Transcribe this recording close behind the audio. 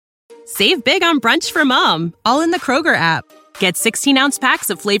Save big on brunch for mom, all in the Kroger app. Get 16-ounce packs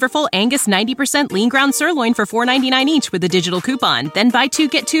of flavorful Angus 90% lean ground sirloin for $4.99 each with a digital coupon. Then buy 2,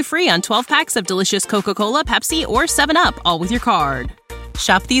 get 2 free on 12 packs of delicious Coca-Cola, Pepsi, or 7-Up, all with your card.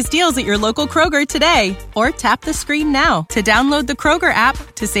 Shop these deals at your local Kroger today, or tap the screen now to download the Kroger app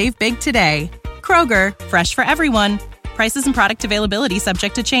to save big today. Kroger, fresh for everyone. Prices and product availability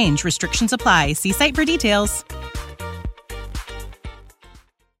subject to change. Restrictions apply. See site for details.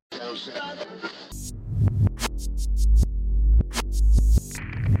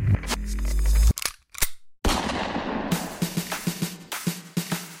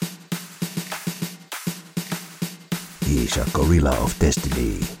 He's a gorilla of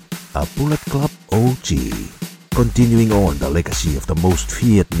destiny, a Bullet Club OG, continuing on the legacy of the most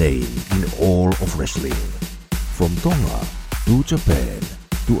feared name in all of wrestling. From Tonga to Japan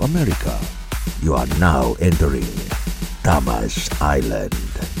to America, you are now entering Tama's Island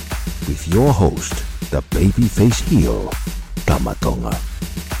with your host, the babyface heel, Tama Tonga.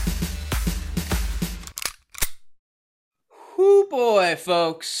 Whoo boy,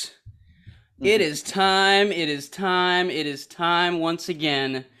 folks. It is time once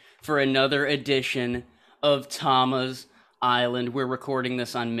again for another edition of Tama's Island. We're recording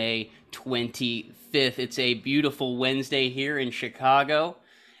this on May 25th. It's a beautiful Wednesday here in Chicago,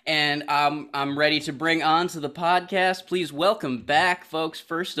 and I'm ready to bring on to the podcast. Please welcome back, folks.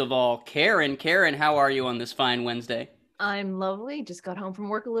 First of all, Karen. Karen, how are you on this fine Wednesday? I'm lovely. Just got home from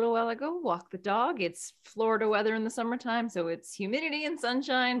work a little while ago. Walked the dog. It's Florida weather in the summertime, so it's humidity and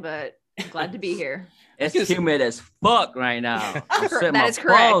sunshine, but I'm glad to be here. It's humid as fuck right now. That is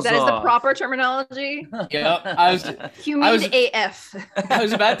correct. That is the proper terminology. Yep. Humid AF. I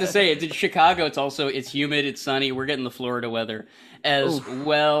was about to say, in Chicago, it's humid, it's sunny. We're getting the Florida weather as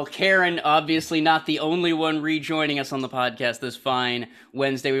well. Karen, obviously not the only one rejoining us on the podcast this fine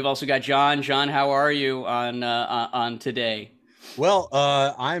Wednesday. We've also got John. John, how are you on today? Well,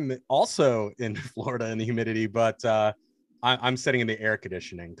 I'm also in Florida in the humidity, but I'm sitting in the air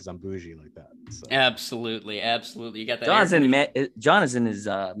conditioning because I'm bougie like that. So. Absolutely. You got that. John is in his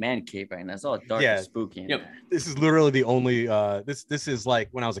man cave right now. It's all dark and spooky. Yep. This is literally the only. This is like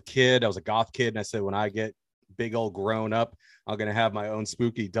when I was a kid. I was a goth kid, and I said when I get big old grown up, I'm gonna have my own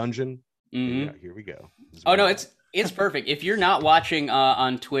spooky dungeon. Mm-hmm. Yeah, here we go. Oh no, it's perfect. If you're not watching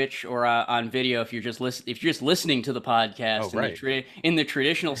on Twitch or on video, if you're just listening to the podcast in the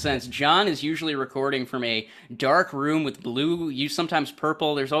traditional sense, John is usually recording from a dark room with blue, sometimes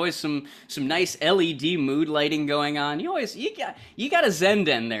purple. There's always some nice LED mood lighting going on. You got a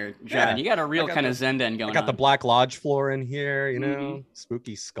Zenden there, John. Yeah, you got a real kind of Zenden going on. I got the Black Lodge floor in here,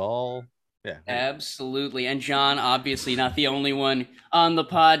 spooky skull. Yeah, absolutely. And John, obviously not the only one on the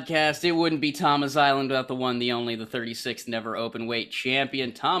podcast. It wouldn't be Tama's Island without the one, the only, the 36th never open weight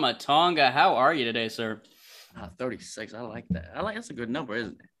champion, Tama Tonga. How are you today, sir? 36. I like that. That's a good number,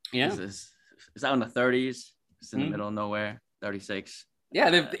 isn't it? Yeah. It's out in the 30s. It's in the middle of nowhere. 36. Yeah,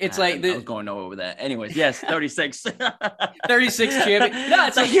 I was going nowhere with that. Anyways, yes, 36. 36 champion. No,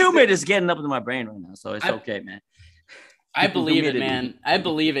 it's humid is getting up into my brain right now, so it's okay, man. I believe it, man. I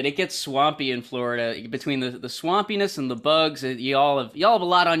believe it. It gets swampy in Florida. Between the swampiness and the bugs, you all have a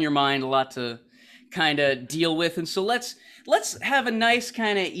lot on your mind, a lot to kind of deal with. And so let's have a nice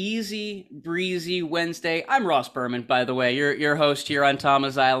kind of easy breezy Wednesday. I'm Ross Berman, by the way, your host here on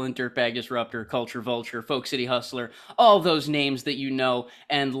Tama's Island, Dirtbag Disruptor, Culture Vulture, Folk City Hustler, all those names that you know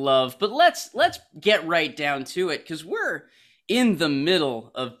and love. But let's get right down to it, because we're in the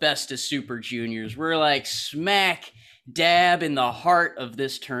middle of Best of Super Juniors. We're like smack dab in the heart of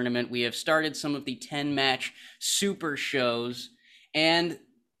this tournament. We have started some of the 10-match super shows, and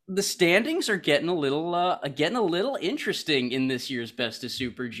the standings are getting a little interesting in this year's Best of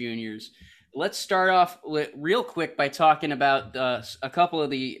Super Juniors. Let's start off real quick by talking about a couple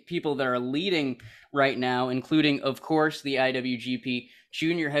of the people that are leading right now, including, of course, the IWGP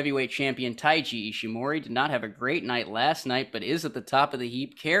Junior Heavyweight Champion Taiji Ishimori. Did not have a great night last night, but is at the top of the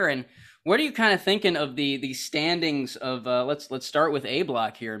heap. Karen, what are you kind of thinking of the standings of, let's start with A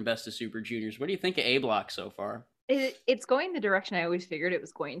Block here in Best of Super Juniors. What do you think of A Block so far? It's going the direction I always figured it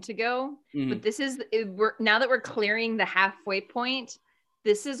was going to go. Mm-hmm. But now that we're clearing the halfway point,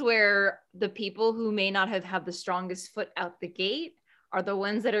 this is where the people who may not have had the strongest foot out the gate are the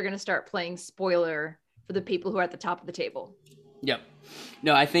ones that are going to start playing spoiler for the people who are at the top of the table. Yep.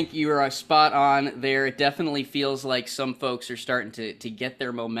 No, I think you are spot on there. It definitely feels like some folks are starting to get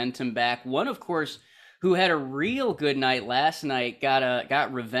their momentum back. One, of course, who had a real good night last night,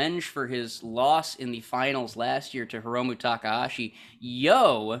 got revenge for his loss in the finals last year to Hiromu Takahashi.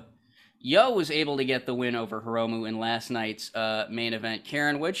 Yo was able to get the win over Hiromu in last night's main event.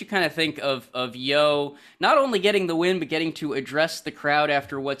 Karen, what'd you kind of think of Yo not only getting the win, but getting to address the crowd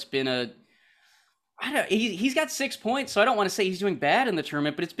after what's been he's got 6 points, so I don't want to say he's doing bad in the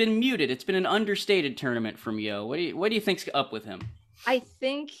tournament, but it's been muted. It's been an understated tournament from Yo. What do you think's up with him? I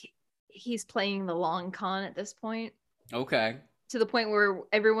think he's playing the long con at this point. Okay. To the point where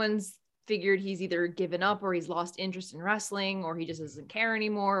everyone's figured he's either given up or he's lost interest in wrestling or he just doesn't care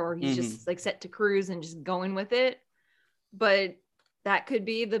anymore or he's just like set to cruise and just going with it. But that could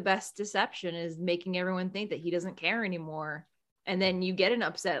be the best deception, is making everyone think that he doesn't care anymore. And then you get an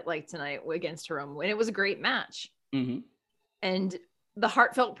upset like tonight against Hiromu, and it was a great match. And the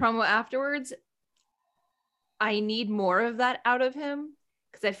heartfelt promo afterwards, I need more of that out of him,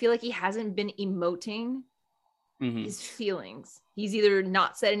 because I feel like he hasn't been emoting his feelings. He's either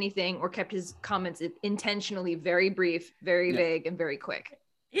not said anything or kept his comments intentionally very brief, very vague, and very quick.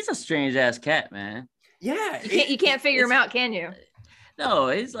 He's a strange ass cat, man. Yeah. You can't figure him out, can you? No,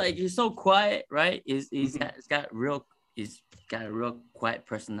 he's so quiet, right? He's got a real quiet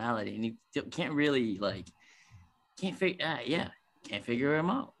personality, and he can't really can't figure him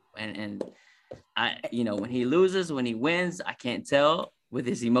out. And I, when he loses, when he wins, I can't tell with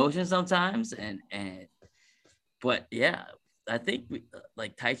his emotions sometimes. But yeah, I think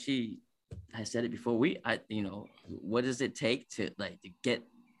like Taichi has said it before. What does it take to get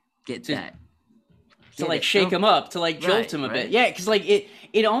that? To shake him up, to jolt him a bit. Yeah, because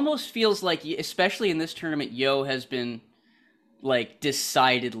it almost feels like, especially in this tournament, Yo has been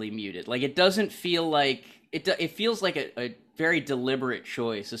decidedly muted. It doesn't feel like it feels like a very deliberate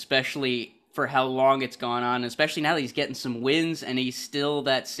choice, especially for how long it's gone on, especially now that he's getting some wins and he's still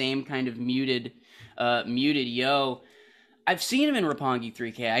that same kind of muted Yo. I've seen him in Roppongi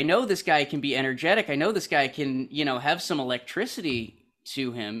 3K. I know this guy can be energetic. I know this guy can, have some electricity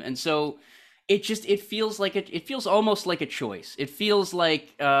to him. And so it feels almost like a choice. It feels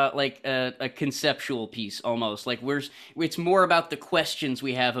like a conceptual piece almost. It's more about the questions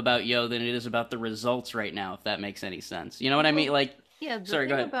we have about Yo than it is about the results right now, if that makes any sense. You know what I mean? Yeah, the sorry, thing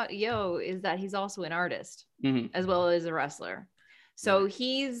go ahead. about Yo is that he's also an artist as well as a wrestler. So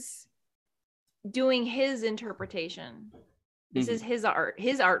he's doing his interpretation. This is his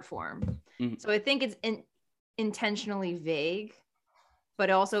art form. So I think it's intentionally vague, but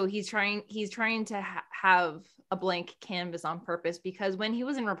also he's trying to have a blank canvas on purpose, because when he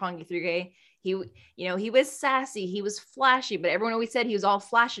was in Roppongi 3K, he was sassy, he was flashy, but everyone always said he was all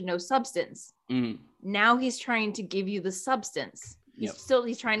flash and no substance. Now he's trying to give you the substance.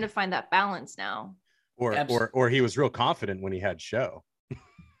 He's trying to find that balance now. Or he was real confident when he had show.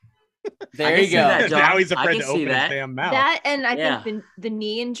 There you go. Now he's afraid to open his damn mouth. That, and I think the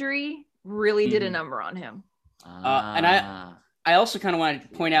knee injury really did a number on him. And I also kind of wanted to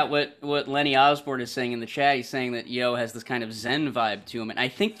point out what Lenny Osborne is saying in the chat. He's saying that Yo has this kind of Zen vibe to him. And I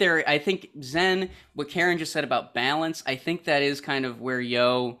think Zen, what Karen just said about balance, I think that is kind of where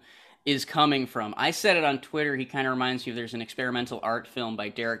Yo is coming from. I said it on Twitter. He kind of reminds me of, there's an experimental art film by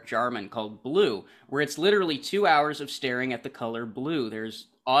Derek Jarman called Blue, where it's literally 2 hours of staring at the color blue. There's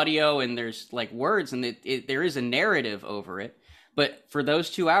audio and there's words, and there is a narrative over it. But for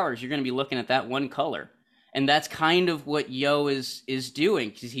those 2 hours, you're going to be looking at that one color. And that's kind of what Yo is doing,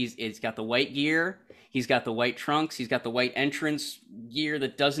 because he's got the white gear, he's got the white trunks, he's got the white entrance gear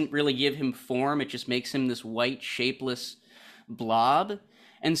that doesn't really give him form. It just makes him this white, shapeless blob.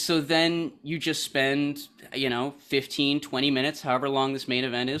 And so then you just spend, 15, 20 minutes, however long this main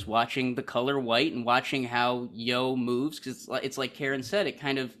event is, watching the color white and watching how Yo moves, because it's like Karen said, it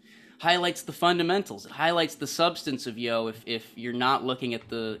kind of highlights the fundamentals. It highlights the substance of Yo. If you're not looking at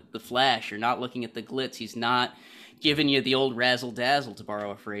the flash, you're not looking at the glitz, he's not giving you the old razzle dazzle, to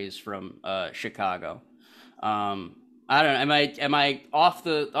borrow a phrase from Chicago. I don't know. Am I off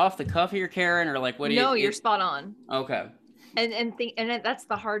the cuff here, Karen, or what do you? No, you're spot on. Okay. And that's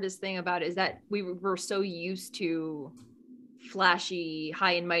the hardest thing about it, is that we were so used to flashy,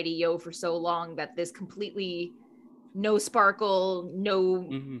 high and mighty Yo for so long, that this completely no sparkle, no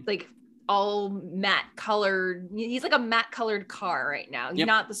all matte colored. He's like a matte colored car right now. He's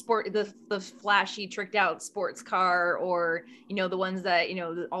not the flashy, tricked out sports car, or the ones that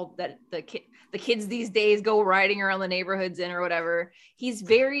all that the kids these days go riding around the neighborhoods in, or whatever. He's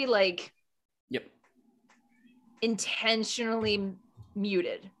very intentionally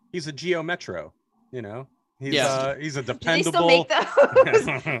muted. He's a Geo Metro, He's a dependable. Do they still make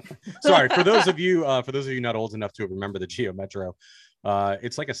those? Sorry, for those of you not old enough to remember the Geo Metro,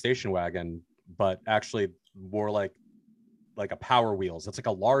 it's like a station wagon, but actually more like a Power Wheels. It's like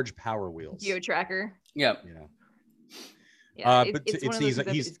a large Power Wheels. Geo Tracker. Yep. Yeah, But it's one of those things that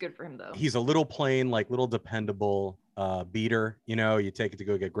he's is good for him though. he's a little plain, like little dependable beater. You know, you take it to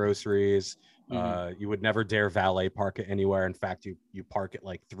go get groceries. You would never dare valet park it anywhere. In fact, you park it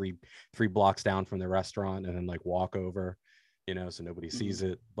like three blocks down from the restaurant and then like walk over, you know, so nobody sees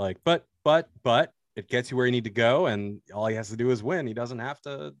it. Like, but it gets you where you need to go, and all he has to do is win. He doesn't have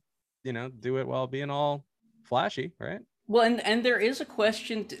to, you know, do it while being all flashy, right? Well, and there is a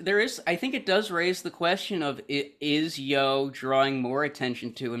question. I think it does raise the question of, is Yo drawing more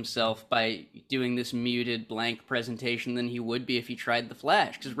attention to himself by doing this muted, blank presentation than he would be if he tried the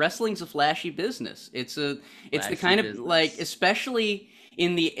flash? Because wrestling's a flashy business. It's the kind of business. like, especially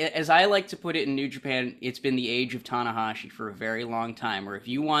in the, as I like to put it in New Japan, it's been the age of Tanahashi for a very long time. Where if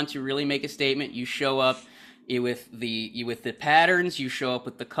you want to really make a statement, you show up with the patterns, you show up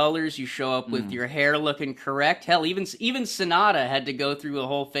with the colors, you show up with your hair looking correct. Hell, even Sonata had to go through a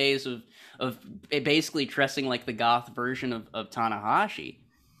whole phase of basically dressing like the goth version of Tanahashi.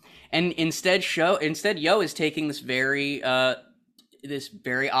 And instead Yo is taking this very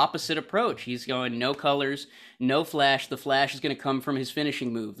opposite approach. He's going no colors, no flash. The flash is going to come from his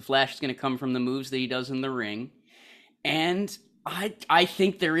finishing move. The flash is going to come from the moves that he does in the ring. And I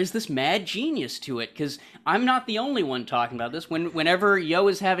think there is this mad genius to it, because I'm not the only one talking about this. Whenever Yo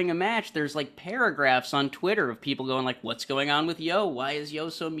is having a match, there's like paragraphs on Twitter of people going like, what's going on with Yo? Why is Yo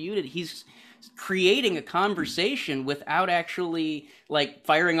so muted? He's creating a conversation without actually like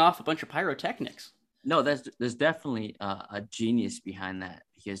firing off a bunch of pyrotechnics. No, there's definitely a genius behind that,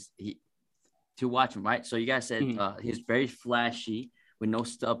 because to watch him, right? So you guys said he's very flashy with no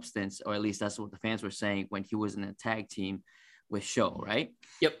substance, or at least that's what the fans were saying when he was in a tag team with Show, right?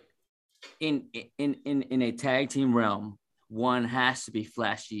 Yep. In a tag team realm, one has to be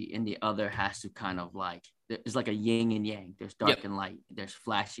flashy and the other has to kind of like, it's like a yin and yang. There's dark and light. There's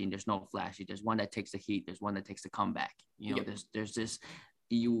flashy and there's no flashy. There's one that takes the heat. There's one that takes the comeback. You know, there's this,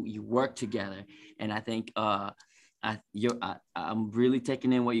 you work together. And I think I'm really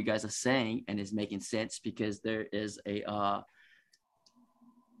taking in what you guys are saying, and it's making sense, because there is a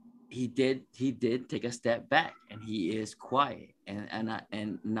he did take a step back, and he is quiet.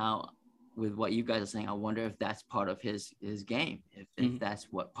 And now with what you guys are saying, I wonder if that's part of his game, if that's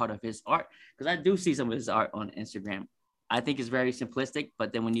what part of his art, because I do see some of his art on Instagram. I think it's very simplistic,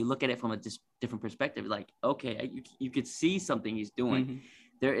 but then when you look at it from a different perspective, like, okay, you could see something he's doing.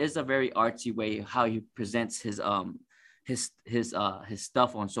 There is a very artsy way how he presents his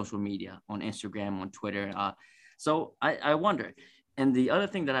stuff on social media, on Instagram, on Twitter. So I wonder. And the other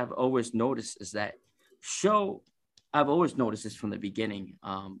thing that I've always noticed is that I've always noticed this from the beginning,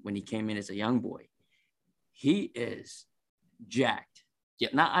 when he came in as a young boy, he is jacked. Yeah.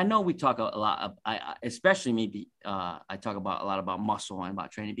 Now, I know we talk a lot, especially maybe I talk a lot about muscle and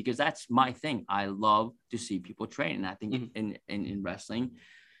about training, because that's my thing. I love to see people train. And I think in wrestling,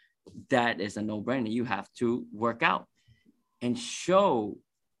 that is a no-brainer. You have to work out. And Yo,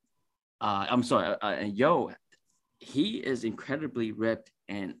 he is incredibly ripped,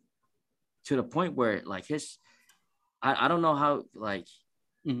 and to the point where like I don't know how, like,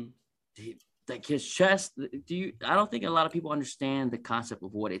 like his chest. I don't think a lot of people understand the concept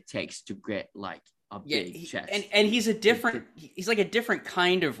of what it takes to get like a big chest. And he's like a different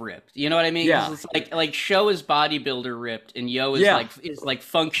kind of ripped. You know what I mean? Yeah. It's like Show is bodybuilder ripped, and Yo is like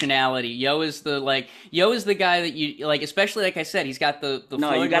functionality. Yo is the guy that you like, especially like I said, he's got the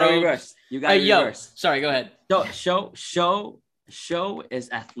no, you gotta reverse. You gotta reverse. Sorry, go ahead. So Show is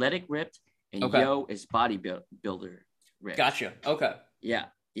athletic ripped, and Yo is bodybuilder ripped. Gotcha. Okay. Yeah.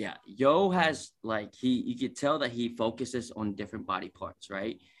 Yo has like you could tell that he focuses on different body parts,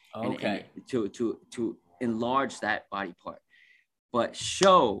 right? Okay. And to enlarge that body part. But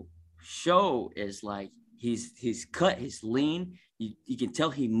Show is like he's cut, he's lean. You can tell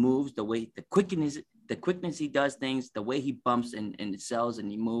he moves the way the quickness he does things, the way he bumps and sells and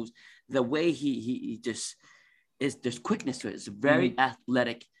he moves, the way he just is, there's quickness to it. It's a very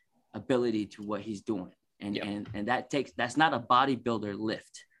athletic ability to what he's doing. And that's not a bodybuilder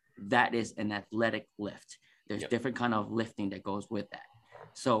lift. That is an athletic lift. There's different kind of lifting that goes with that.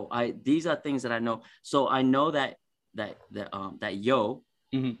 So these are things that I know. So I know that Yo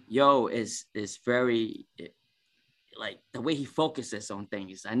is very, like, the way he focuses on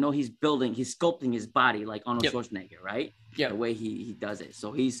things. I know he's sculpting his body like Arnold Schwarzenegger, right? Yeah. The way he does it.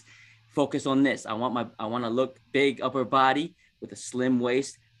 So he's focused on this. I want to look big upper body with a slim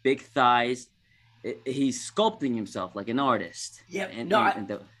waist, big thighs. He's sculpting himself like an artist. Yeah.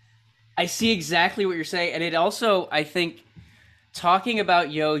 I see exactly what you're saying. And it also, I think, talking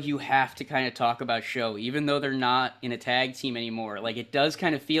about Yo, you have to kind of talk about Show, even though they're not in a tag team anymore. Like, it does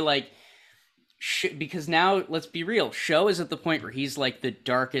kind of feel like because now let's be real, Sho is at the point where he's like the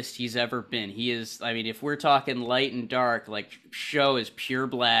darkest he's ever been. He is, I mean, if we're talking light and dark, like Sho is pure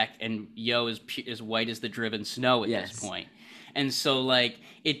black and Yo is white as the driven snow at this point. And so like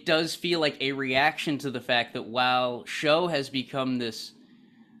it does feel like a reaction to the fact that while Sho has become this,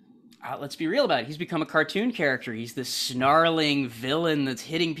 let's be real about it, he's become a cartoon character. He's this snarling villain that's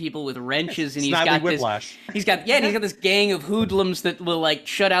hitting people with wrenches, and he's got Whiplash. He's got this gang of hoodlums that will like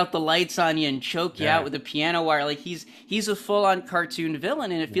shut out the lights on you and choke you out with a piano wire. Like he's a full on cartoon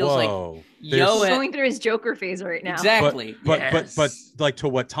villain, and it feels like Yo he's going through his Joker phase right now. Exactly. But like to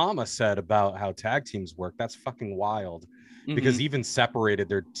what Thomas said about how tag teams work, that's fucking wild. Because even separated,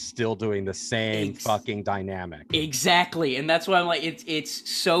 they're still doing the same fucking dynamic. Exactly, and that's why I'm like, it's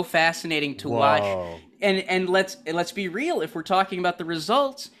so fascinating to watch. And let's be real. If we're talking about the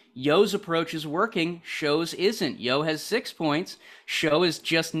results, Yo's approach is working. Sho's isn't. Yo has 6 points. Sho is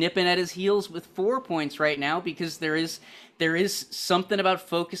just nipping at his heels with 4 points right now because there is something about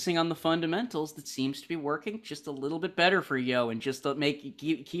focusing on the fundamentals that seems to be working just a little bit better for Yo, and just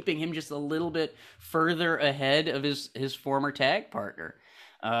keeping him just a little bit further ahead of his former tag partner.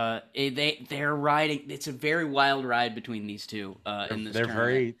 They're riding. It's a very wild ride between these two in this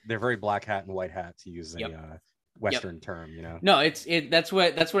tournament. They're very black hat and white hat, to use a Western term. You know. No, that's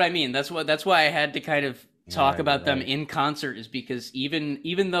what I mean. That's why I had to kind of talk about them in concert, is because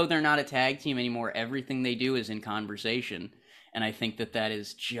even though they're not a tag team anymore, everything they do is in conversation. And I think that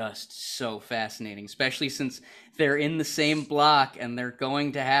is just so fascinating, especially since they're in the same block and they're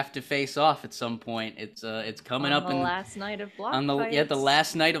going to have to face off at some point. It's coming up on the last night of block fights. The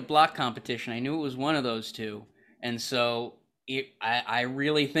last night of block competition. I knew it was one of those two, and so I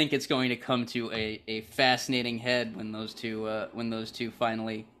really think it's going to come to a fascinating head when those two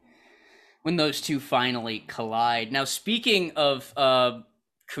finally collide. Now, speaking of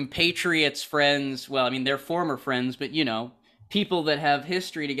compatriots, friends, well, I mean, they're former friends, but, you know, people that have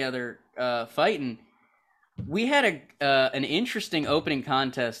history together fighting, we had an interesting opening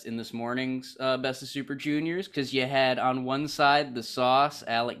contest in this morning's Best of Super Juniors, because you had on one side the Sauce,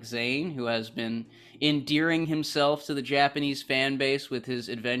 Alex Zane, who has been endearing himself to the Japanese fan base with his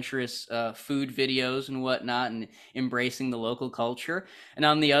adventurous food videos and whatnot, and embracing the local culture. And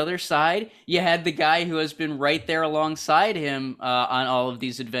on the other side, you had the guy who has been right there alongside him on all of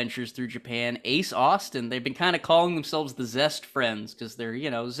these adventures through Japan, Ace Austin. They've been kind of calling themselves the Zest Friends because they're, you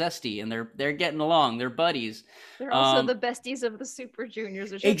know, zesty and they're getting along. They're buddies. They're also the besties of the Super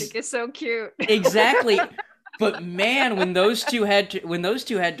Juniors, which I think is so cute. Exactly. But man, when those two had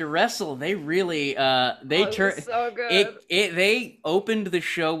to wrestle, they really turned so good. They opened the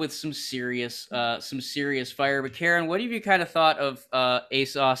show with some serious fire. But Karen, what have you kind of thought of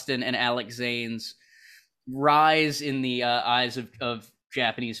Ace Austin and Alex Zane's rise in the eyes of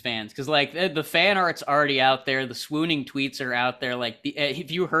Japanese fans? Because like the fan art's already out there, the swooning tweets are out there. Like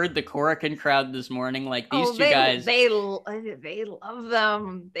if you heard the Korakuen crowd this morning, like these two guys, they love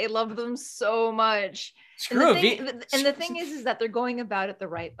them. They love them so much. And the thing is that they're going about it the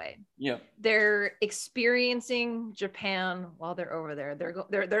right way. Yeah, they're experiencing Japan while they're over there.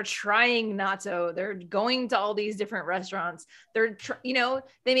 They're trying natto. They're going to all these different restaurants. They're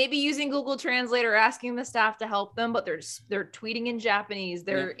they may be using Google Translate or asking the staff to help them, but they're tweeting in Japanese.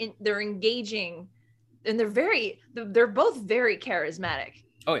 They're engaging, and they're both very charismatic.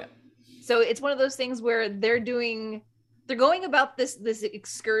 Oh yeah. So it's one of those things where they're going about this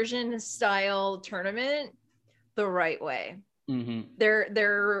excursion style tournament the right way. Mm-hmm.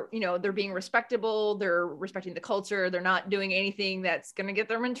 They're being respectable. They're respecting the culture. They're not doing anything that's going to get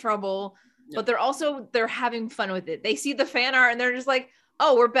them in trouble, but they're having fun with it. They see the fan art and they're just like,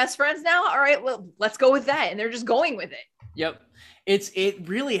 oh, we're best friends now. All right, well, let's go with that. And they're just going with it. Yep. It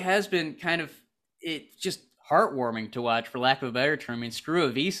really has been kind of, it just heartwarming to watch, for lack of a better term. I mean,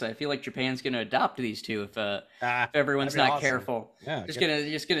 screw Avisa. I feel like Japan's going to adopt these two if everyone's not careful. Yeah,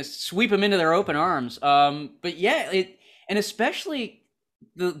 just gonna sweep them into their open arms. But yeah, and especially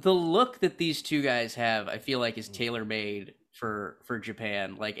the look that these two guys have, I feel like is tailor made for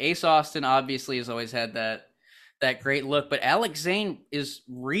Japan. Like Ace Austin obviously has always had that great look, but Alex Zane is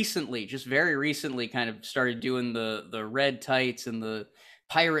very recently, kind of started doing the red tights and the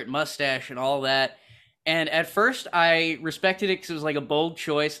pirate mustache and all that. And at first I respected it because it was like a bold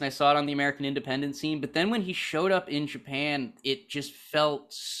choice and I saw it on the American independent scene. But then when he showed up in Japan, it just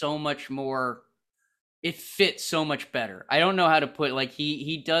felt so much more, it fit so much better. I don't know how to put it. Like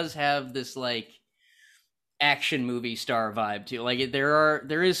he does have this like action movie star vibe too. Like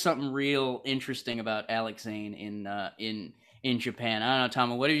there is something real interesting about Alex Zane in Japan. I don't know,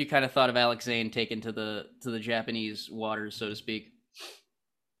 Tama, what have you kind of thought of Alex Zane taken to the Japanese waters, so to speak?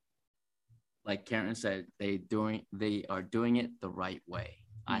 like Karen said, they are doing it the right way.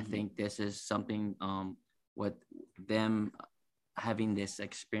 I think this is something with them having this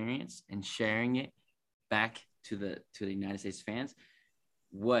experience and sharing it back to the United States fans.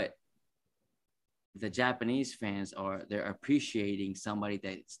 What the Japanese fans they're appreciating somebody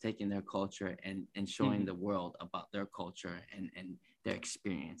that's taking their culture and showing the world about their culture and their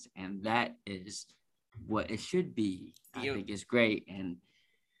experience. And that is what it should be. I think it's great. And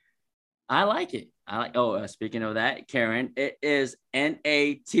I like it. Speaking of that, Karen, it is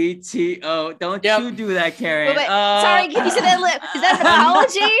NATTO. Don't you do that, Karen. Sorry, can you say that? Is that an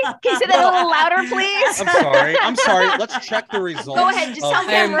apology? Can you say that a little louder, please? I'm sorry. Let's check the results. Go ahead. Just tell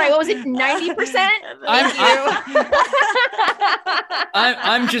me I'm right. What was it? 90%?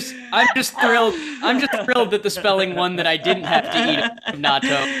 I'm just thrilled. I'm just thrilled that the spelling won that I didn't have to eat a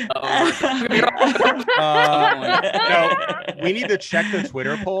natto. No, we need to check the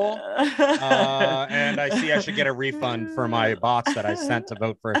Twitter poll. And I see I should get a refund for my bots that I sent to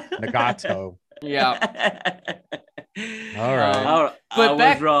vote for Nagato. Yeah. All right. I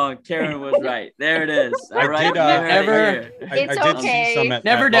was wrong. Karen was right. There it is. All right. It's okay.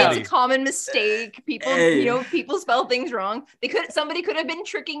 Never doubt. It's a common mistake. People, people spell things wrong. Somebody could have been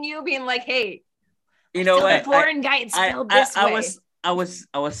tricking you, being like, "Hey, you know what? A foreign guy spelled this way." I was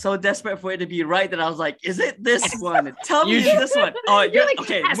so desperate for it to be right that I was like, is it this one? Tell me this one. Oh, you're like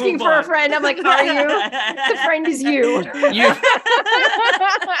okay, asking for a friend. I'm like, are you? The friend is you.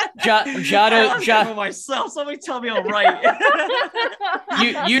 Jado for myself. Somebody tell me I'm right.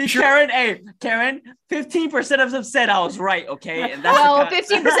 Karen, 15% of them said I was right, okay? And that's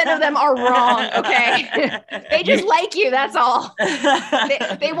 15% of them are wrong, okay? They just like you, that's all.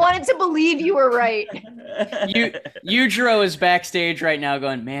 They wanted to believe you were right. Yujiro is backstage right now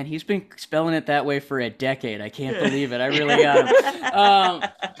going, man, he's been spelling it that way for a decade. I can't believe it. I really got him.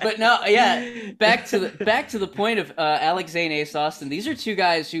 But no, yeah, back to the point of Alex Zane, Ace Austin. These are two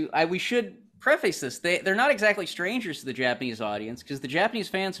guys who we should preface this. They're not exactly strangers to the Japanese audience because the Japanese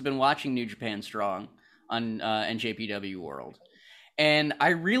fans have been watching New Japan Strong on NJPW World. And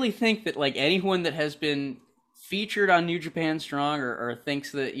I really think that like anyone that has been featured on New Japan Strong or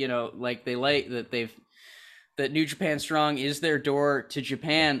thinks that, that New Japan Strong is their door to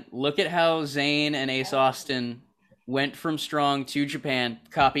Japan. Look at how Zayn and Ace Austin went from Strong to Japan,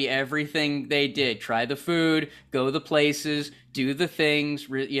 copy everything they did, try the food, go the places, do the things,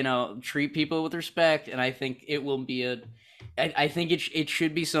 treat people with respect. And I think it will be I think it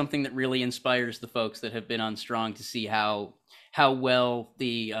should be something that really inspires the folks that have been on Strong to see how well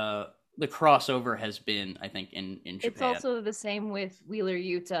the crossover has been, I think, in Japan. It's also the same with Wheeler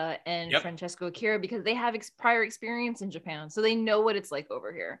Yuta and Francesco Akira because they have prior experience in Japan, so they know what it's like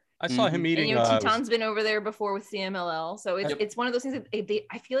over here. I saw him eating. And, Teton's been over there before with CMLL, so it's one of those things that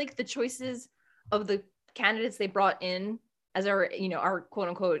I feel like the choices of the candidates they brought in as our quote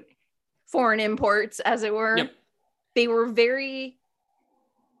unquote foreign imports, as it were, they were very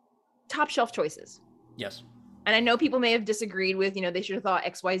top shelf choices. Yes. And I know people may have disagreed with, they should have thought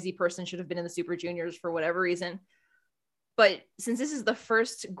XYZ person should have been in the Super Juniors for whatever reason. But since this is the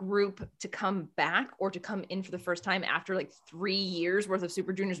first group to come back or to come in for the first time after like 3 years worth of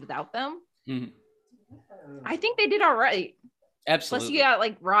Super Juniors without them, I think they did all right. Absolutely. Plus you got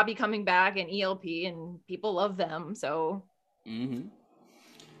like Robbie coming back and ELP and people love them. So.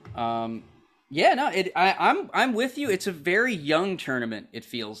 I'm with you. It's a very young tournament. It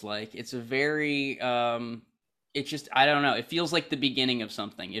feels like it's a very, I don't know. It feels like the beginning of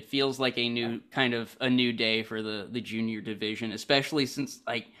something. It feels like a new day for the junior division, especially since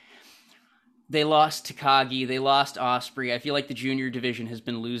like they lost Takagi, they lost Osprey. I feel like the junior division has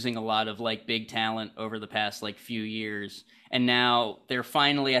been losing a lot of like big talent over the past like few years. And now they're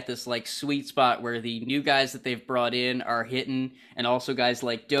finally at this like sweet spot where the new guys that they've brought in are hitting, and also guys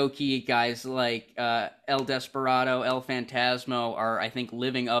like Doki, guys like El Desperado, El Phantasmo are, I think,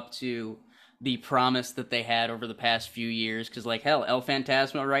 living up to the promise that they had over the past few years. Because like hell, El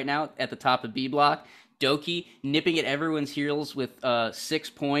Phantasmo right now at the top of B block, Doki nipping at everyone's heels with 6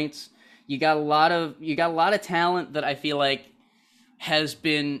 points. You got a lot of talent that I feel like has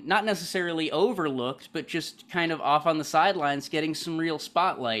been not necessarily overlooked, but just kind of off on the sidelines, getting some real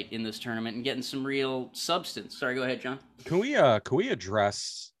spotlight in this tournament and getting some real substance. Sorry, go ahead, John. Can we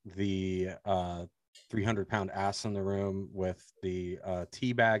address the 300-pound ass in the room with the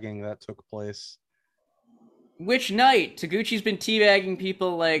teabagging that took place? Which night? Taguchi's been teabagging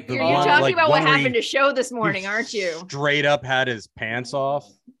people like... You're talking about what happened to Show this morning, aren't you? Straight up had his pants off.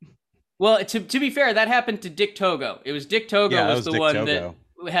 Well, to be fair, that happened to Dick Togo. It was Dick Togo was the one that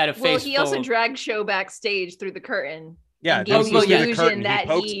had a face. Well, he also dragged Show backstage through the curtain. Yeah, gave the illusion that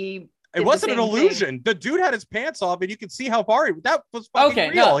he It wasn't an illusion. The dude had his pants off, and you could see how far that was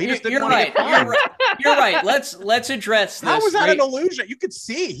fucking real. No, he just didn't you're want right. to get You're right. Let's address this. How was that an illusion? You could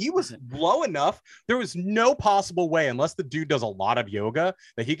see he was low enough. There was no possible way, unless the dude does a lot of yoga,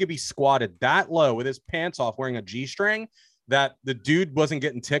 that he could be squatted that low with his pants off, wearing a G-string, that the dude wasn't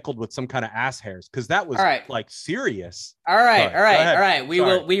getting tickled with some kind of ass hairs, because that was like serious. All right.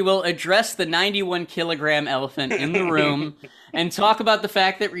 We will address the 91 kilogram elephant in the room and talk about the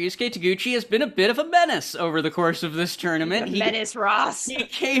fact that Ryusuke Taguchi has been a bit of a menace over the course of this tournament. Menace, Ross. He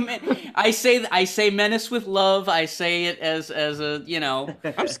came in. I say menace with love. I say it as a, you know,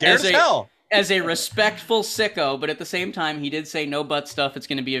 I'm scared as hell. As a respectful sicko, but at the same time, he did say no butt stuff. It's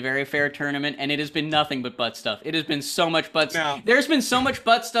going to be a very fair tournament, and it has been nothing but butt stuff. It has been so much butt stuff. There's been so much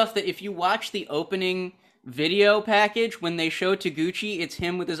butt stuff that if you watch the opening video package, when they show Taguchi, it's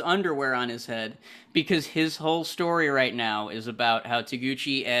him with his underwear on his head, because his whole story right now is about how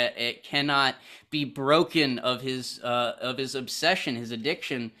Taguchi it cannot be broken of his obsession, his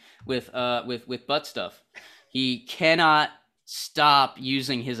addiction with butt stuff. He cannot stop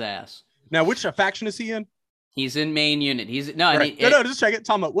using his ass. Now, which faction is he in? He's in main unit. He's no, just check it.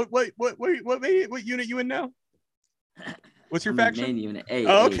 Tom, what unit you in now? What's your faction? Main unit.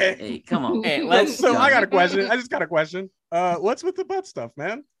 Okay. Come on. Hey, let's. I got a question. I just got a question. What's with the butt stuff,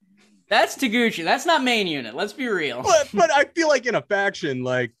 man? That's Taguchi. That's not main unit. Let's be real. But I feel like in a faction,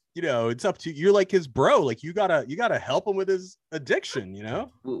 like, you know, it's up to you're like his bro. Like you gotta help him with his addiction. You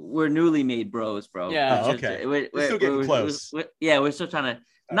know, we're newly made bros, bro. Yeah. Okay. We're still getting close. We're still trying to.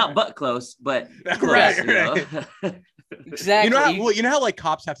 Not butt close, but close, right. Exactly. You know how like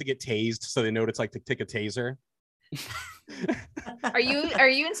cops have to get tased so they know what it's like to take a taser? Are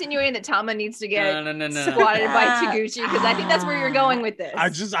you insinuating that Tama needs to get no. squatted by Taguchi? Because I think that's where you're going with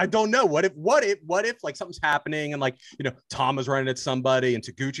this. I don't know. What if like something's happening and like, you know, Tama's running at somebody and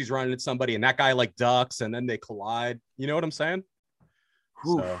Taguchi's running at somebody and that guy like ducks and then they collide. You know what I'm saying?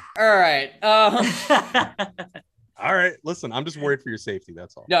 So. All right. All right, listen, I'm just worried for your safety.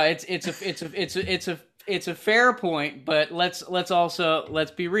 That's all. No, it's a fair point, but let's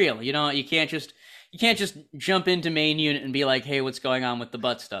be real. You know, you can't just jump into main unit and be like, hey, what's going on with the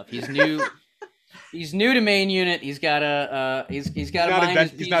butt stuff? He's new. He's new to main unit. He's not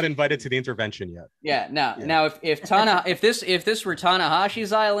invited to the intervention yet. Yeah. Now if this were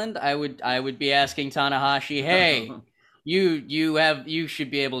Tanahashi's island, I would be asking Tanahashi, hey, you should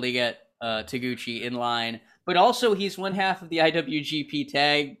be able to get Taguchi in line. But also, he's one half of the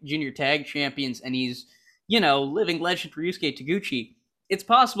IWGP Junior Tag Champions, and he's, you know, living legend Ryusuke Taguchi. It's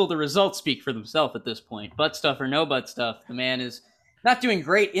possible the results speak for themselves at this point. Butt stuff or no butt stuff, the man is not doing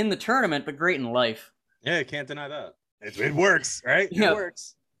great in the tournament, but great in life. Yeah, can't deny that. It works, right? It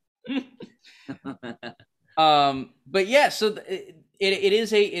works. But yeah, so it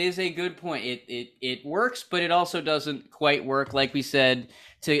is a good point. It works, but it also doesn't quite work. Like we said,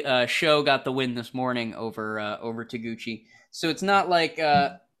 Sho got the win this morning over Taguchi. So it's not like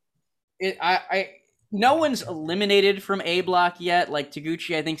no one's eliminated from A block yet. Like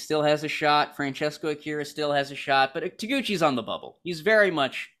Taguchi, I think, still has a shot. Francesco Akira still has a shot, but Taguchi's on the bubble. He's very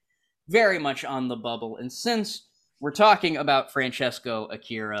much on the bubble. And since we're talking about Francesco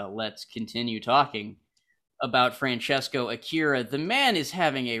Akira, let's continue talking about Francesco Akira. The man is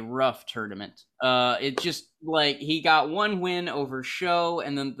having a rough tournament. It just like he got one win over Sho,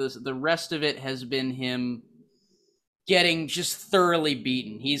 and then the rest of it has been him getting just thoroughly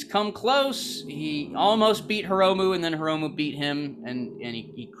beaten. He's come close. He almost beat Hiromu, and then Hiromu beat him, and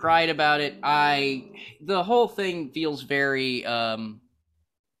he cried about it. The whole thing feels very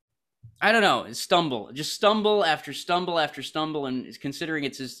I don't know, stumble after stumble after stumble, and considering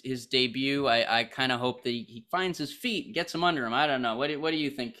it's his debut, I kind of hope that he finds his feet, gets him under him. I don't know. What do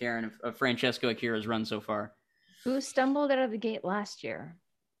you think, Karen, of Francesco Akira's run so far? Who stumbled out of the gate last year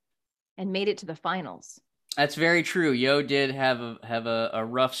and made it to the finals? That's very true. Yo did have a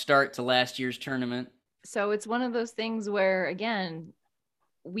rough start to last year's tournament. So it's one of those things where, again,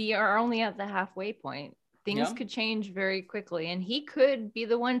 we are only at the halfway point. Things could change very quickly, and he could be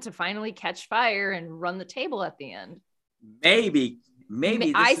the one to finally catch fire and run the table at the end. Maybe.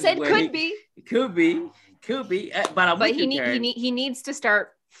 I said could be. Could be. But he needs to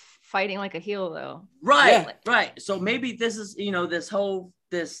start fighting like a heel, though. Right, yeah. Right. So maybe this is,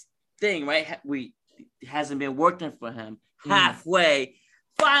 this thing, right? Hasn't been working for him halfway.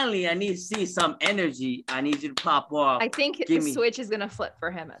 Finally, I need to see some energy. I need you to pop off. I think the switch is going to flip for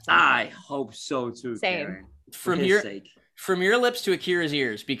him at some point. I hope so too, Same. Karen. From your lips to Akira's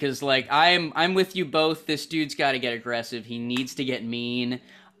ears, because like I'm with you both. This dude's got to get aggressive. He needs to get mean.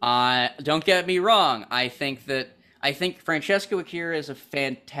 Don't get me wrong. I think that I think Francesco Akira is a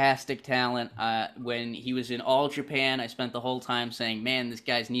fantastic talent. When he was in All Japan, I spent the whole time saying, man, this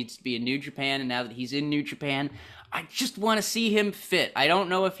guy needs to be in New Japan. And now that he's in New Japan, I just want to see him fit. I don't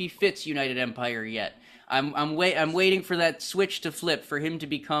know if he fits United Empire yet. I'm waiting for that switch to flip, for him to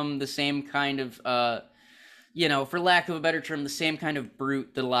become the same kind of, for lack of a better term, the same kind of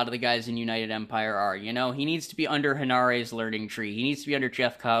brute that a lot of the guys in United Empire are. He needs to be under Hanare's learning tree. He needs to be under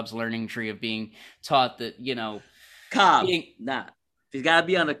Jeff Cobb's learning tree of being taught that, Cobb. Nah, he's got to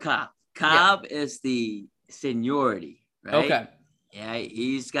be under Cobb. Cobb is the seniority, right? Okay. Yeah,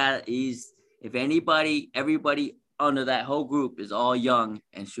 if everybody under that whole group is all young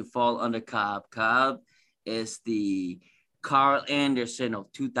and should fall under Cobb. Cobb is the Carl Anderson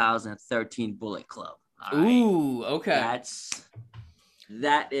of 2013 Bullet Club. All right? Ooh, okay.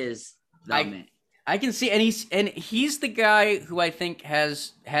 That is the man. I can see, and he's the guy who I think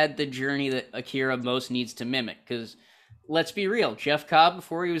has had the journey that Akira most needs to mimic. Because let's be real, Jeff Cobb,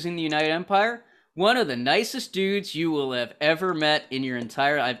 before he was in the United Empire, one of the nicest dudes you will have ever met in your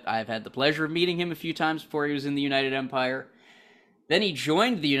entire. I've had the pleasure of meeting him a few times before he was in the United Empire. Then he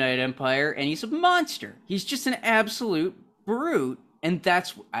joined the United Empire, and he's a monster. He's just an absolute brute, and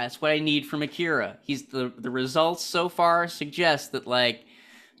that's what I need from Akira. The results so far suggest that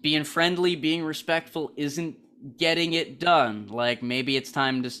being friendly, being respectful isn't getting it done. Maybe it's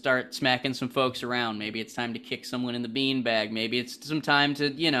time to start smacking some folks around. Maybe it's time to kick someone in the beanbag. Maybe it's some time to,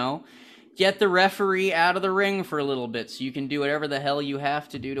 get the referee out of the ring for a little bit so you can do whatever the hell you have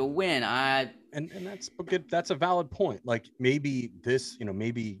to do to win. And that's good. That's a valid point. Maybe this,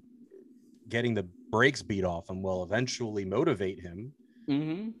 maybe getting the brakes beat off him will eventually motivate him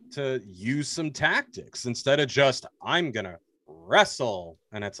to use some tactics instead of just, I'm going to wrestle.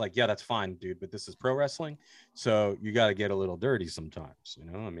 And it's that's fine, dude, but this is pro wrestling. So you got to get a little dirty sometimes,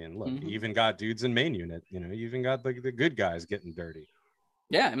 look, you even got dudes in main unit, you even got the good guys getting dirty.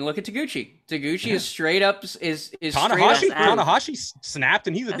 Yeah, look at Taguchi. Taguchi is straight up is Tanahashi snapped,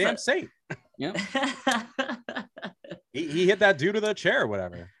 and he's a damn saint. Yeah, he hit that dude with a chair or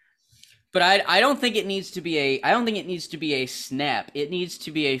whatever. But I don't think it needs to be a snap. It needs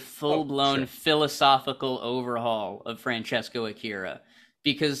to be a full-blown philosophical overhaul of Francesco Akira,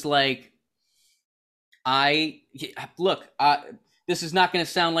 because this is not going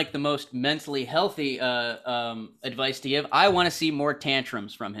to sound like the most mentally healthy advice to give. I want to see more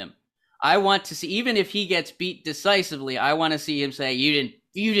tantrums from him. I want to see, even if he gets beat decisively, I want to see him say, you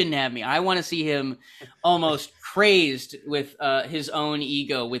didn't have me. I want to see him almost crazed with his own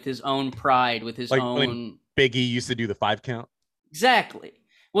ego, with his own pride, with his own. When Biggie used to do the 5 count. Exactly.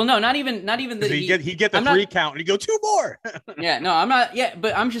 Well, no, not even that. He'd get the 3 count and he'd go 2 more. Yeah, no, I'm not. Yeah,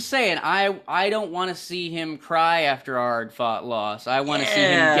 but I'm just saying, I don't want to see him cry after a hard fought loss. I want to see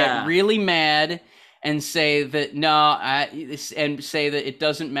him get really mad and say that and say that it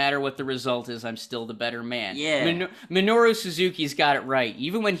doesn't matter what the result is. I'm still the better man. Yeah. Minoru Suzuki's got it right.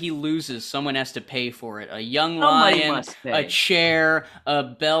 Even when he loses, someone has to pay for it. A young lion, a chair, a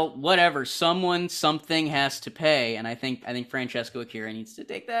belt, whatever. Something has to pay. And I think Francesco Akira needs to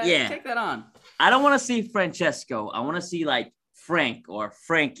take that on. I don't want to see Francesco. I want to see Frank or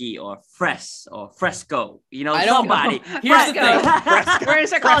Frankie or Fresco, somebody. Here's the thing. We're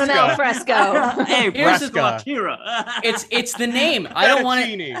just calling him El Fresco. Hey, Fresco. Akira. It's the name. I don't want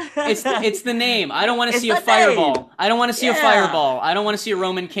to. It's the name. I don't want to see a fireball. I don't want to see a fireball. I don't want to see a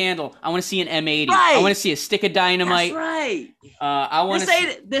Roman candle. I want to see an M80. Right. I want to see a stick of dynamite. That's right. I want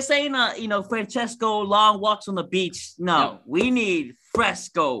to. This ain't Francesco long walks on the beach. No. We need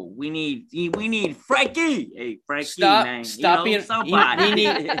Fresco. We need Frankie. Hey, Frankie, stop being somebody.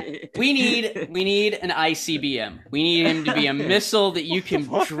 We need an ICBM. We need him to be a missile that you can.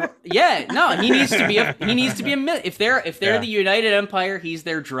 He needs to be a. If they're the United Empire, he's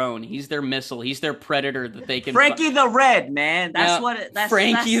their drone. He's their missile. He's their predator that they can. Frankie the Red, man. That's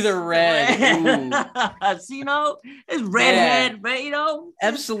Frankie the Red. His redhead,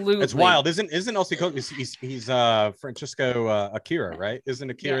 Absolutely. It's wild, isn't also he's Francesco Akira, right? Isn't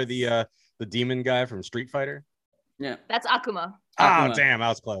Akira the demon guy from Street Fighter? Yeah, that's Akuma. Oh, damn, I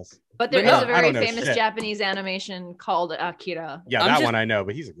was close. But there is a very famous Japanese animation called Akira. Yeah, one I know,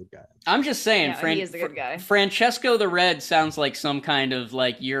 but he's a good guy. I'm just saying, he is a good guy. Francesco the Red sounds like some kind of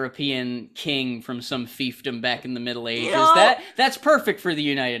European king from some fiefdom back in the Middle Ages. That's perfect for the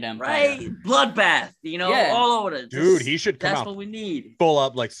United Empire. Right? Bloodbath, all over it. Dude, he should come out. That's what we need. Full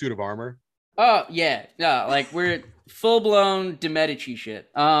up suit of armor. Oh yeah, no, we're full blown De Medici shit.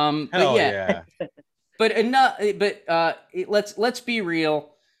 Hell yeah. But let's be real.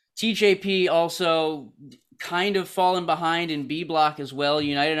 TJP also kind of fallen behind in B block as well.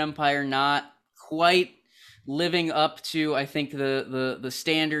 United Empire not quite living up to, I think, the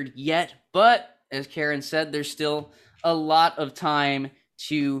standard yet. But as Karen said, there's still a lot of time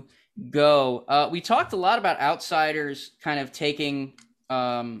to go. We talked a lot about outsiders kind of taking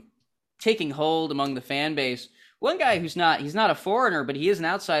hold among the fan base. One guy he's not a foreigner, but he is an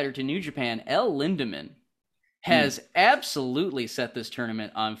outsider to New Japan, El Lindaman, has absolutely set this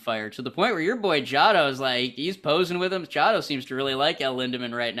tournament on fire to the point where your boy Jado is like, he's posing with him. Jado seems to really like El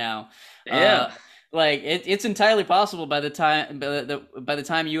Lindaman right now. Yeah. Like it's entirely possible by the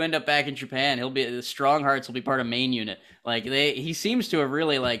time you end up back in Japan, the Strong Hearts will be part of main unit. Like he seems to have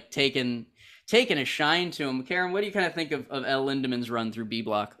really like taken a shine to him. Karen, what do you kind of think of El Lindaman's run through B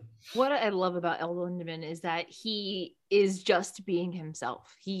Block? What I love about El Lindaman is that he is just being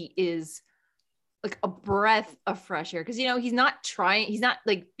himself. He is like a breath of fresh air, because he's not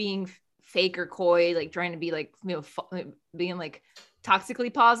like being fake or coy, like trying to be like being like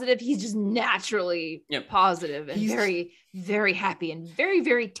toxically positive. He's just naturally positive and very, very happy and very,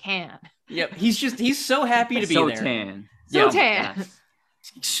 very tan. Yep, he's so happy to be there. Tan. So tan. Yeah.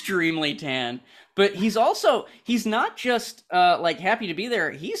 Extremely tan. But he's not just like happy to be there.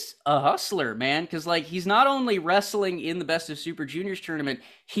 He's a hustler, man. Because like he's not only wrestling in the Best of Super Juniors tournament,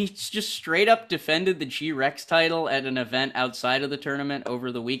 he's just straight up defended the G-Rex title at an event outside of the tournament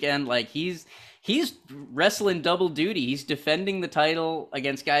over the weekend. Like he's wrestling double duty. He's defending the title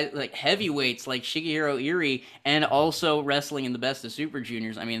against guys like heavyweights like Shigehiro Irie, and also wrestling in the Best of Super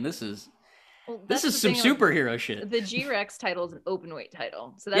Juniors. I mean, this is some superhero shit. The G-Rex title is an open weight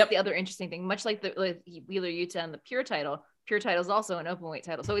title. So that's the other interesting thing. Much like the Wheeler Yuta and the Pure title is also an open weight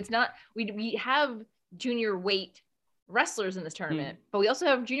title. So it's not, we have junior weight wrestlers in this tournament, but we also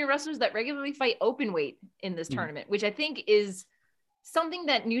have junior wrestlers that regularly fight open weight in this tournament, which I think is something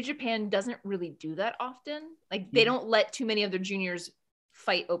that New Japan doesn't really do that often. Like they don't let too many of their juniors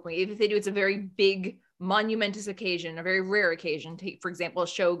fight openly. If they do, it's a very big monumentous occasion, a very rare occasion. Take, for example, a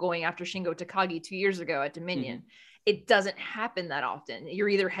show going after Shingo Takagi 2 years ago at Dominion. It doesn't happen that often. You're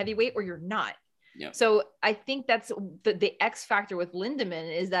either heavyweight or you're not. Yep. So I think that's the X factor with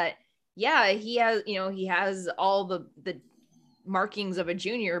Lindaman is that, he has all the markings of a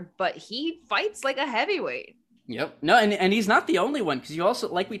junior, but he fights like a heavyweight. Yep. No, and he's not the only one, because you also,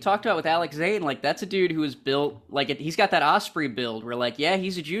 like we talked about with Alex Zane, like that's a dude who is built like he's got that Osprey build where like,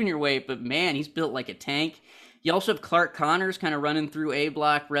 he's a junior weight, but man, he's built like a tank. You also have Clark Connors kind of running through A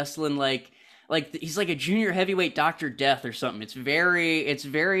Block, wrestling like he's like a junior heavyweight Dr. Death or something. It's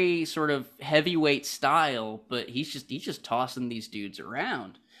very sort of heavyweight style, but he's just tossing these dudes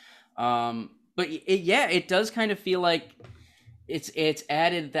around. But it does kind of feel like it's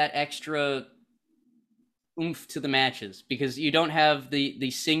added that extra oomph to the matches, because you don't have the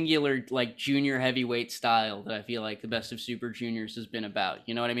singular like junior heavyweight style that I feel like the Best of Super Juniors has been about.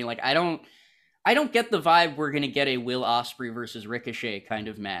 You know what I mean? Like I don't get the vibe we're gonna get a Will Ospreay versus Ricochet kind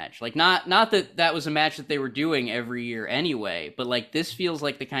of match. Like not that was a match that they were doing every year anyway, but like this feels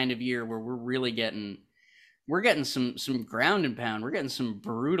like the kind of year where we're getting some ground and pound. We're getting some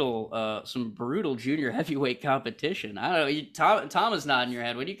brutal junior heavyweight competition. I don't know. Tom is nodding your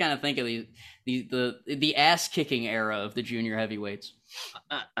head. What do you kind of think of the ass kicking era of the junior heavyweights?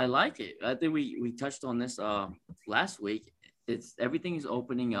 I like it. I think we touched on this last week. Everything is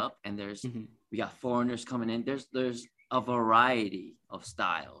opening up, and we got foreigners coming in. There's a variety of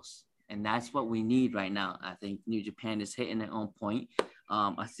styles, and that's what we need right now. I think New Japan is hitting it on point.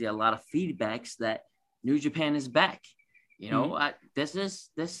 I see a lot of feedbacks that New Japan is back. This is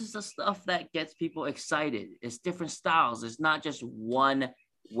the stuff that gets people excited. It's different styles. It's not just one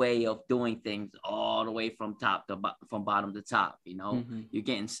way of doing things all the way from bottom to top. You're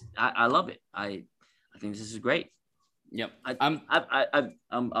getting. I love it. I think this is great. Yep.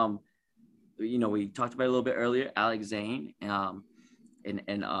 We talked about it a little bit earlier. Alex Zane, and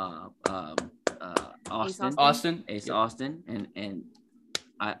Austin, Ace Austin, and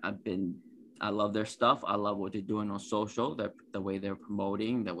I love their stuff. I love what they're doing on social. The way they're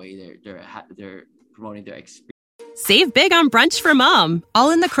promoting, the way they're promoting their experience. Save big on brunch for mom,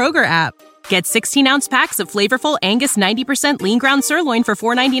 all in the Kroger app. Get 16-ounce packs of flavorful Angus 90% lean ground sirloin for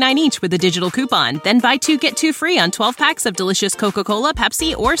 $4.99 each with a digital coupon. Then buy 2, get 2 free on 12 packs of delicious Coca-Cola,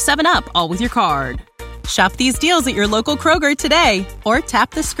 Pepsi, or 7-Up, all with your card. Shop these deals at your local Kroger today, or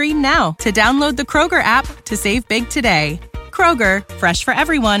tap the screen now to download the Kroger app to save big today. Kroger, fresh for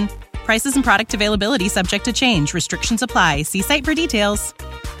everyone. Prices and product availability subject to change. Restrictions apply. See site for details.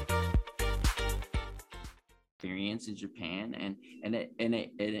 Experience in Japan, and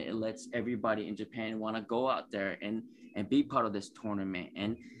it lets everybody in Japan want to go out there and be part of this tournament.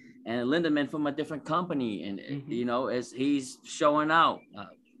 And Lindaman from a different company, and as he's showing out,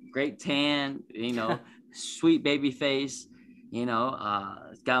 great tan, sweet baby face. You know,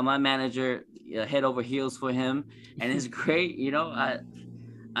 got my manager head over heels for him, and it's great. You know,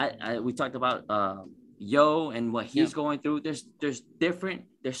 we talked about Yo and what he's going through. There's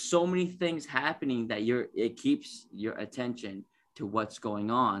so many things happening that it keeps your attention to what's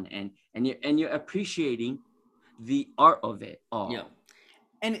going on, and you're appreciating the art of it all. Yeah,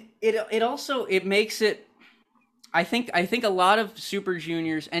 and it also makes it. I think a lot of Super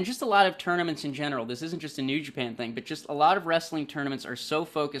Juniors and just a lot of tournaments in general. This isn't just a New Japan thing, but just a lot of wrestling tournaments are so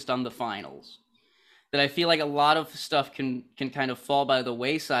focused on the finals that I feel like a lot of stuff can kind of fall by the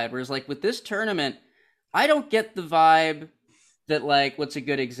wayside. Whereas like with this tournament, I don't get the vibe that like, what's a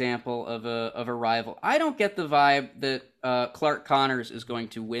good example of a rival? I don't get the vibe that Clark Connors is going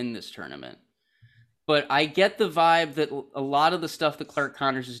to win this tournament. But I get the vibe that a lot of the stuff that Clark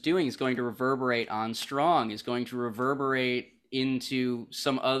Connors is doing is going to reverberate on Strong, is going to reverberate into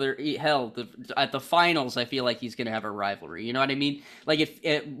some other, hell, at the finals, I feel like he's going to have a rivalry. You know what I mean? Like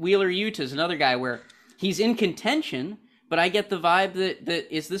if Wheeler Yuta is another guy where he's in contention, but I get the vibe that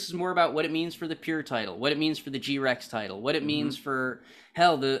this is more about what it means for the Pure title, what it means for the G-Rex title, what it means for,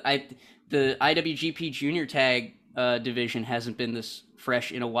 hell, the IWGP Junior Tag division hasn't been this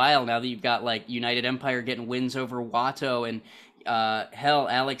fresh in a while now that you've got like United Empire getting wins over Watto and hell,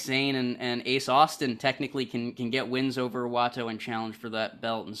 Alex Zane and Ace Austin technically can get wins over Watto and challenge for that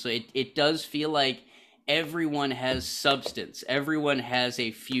belt. And so it does feel like everyone has substance. Everyone has a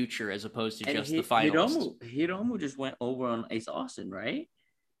future as opposed to just the finalists. Hiromu just went over on Ace Austin, right?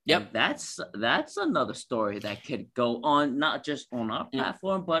 Yep. And that's another story that could go on, not just on our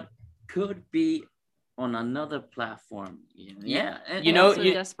platform, but could be on another platform. Yeah. And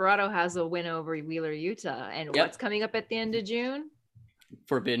Desperado has a win over Wheeler Yuta. And what's coming up at the end of June?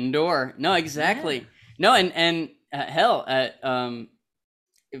 Forbidden Door. No, exactly. Yeah. No, and hell,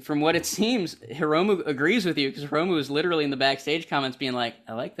 from what it seems, Hiromu agrees with you because Hiromu was literally in the backstage comments being like,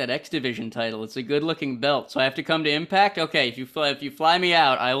 I like that X Division title. It's a good looking belt. So I have to come to Impact? Okay, if you fly me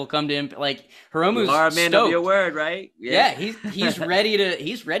out, I will come to Impact. Like Hiromu's you are a man stoked. Of your word, right? Yeah, he's ready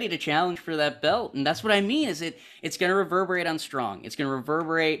to challenge for that belt. And that's what I mean is it's gonna reverberate on Strong. It's gonna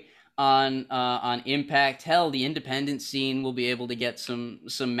reverberate on Impact. Hell, the independent scene will be able to get some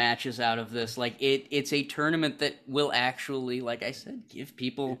matches out of this. Like it's a tournament that will actually, like I said, give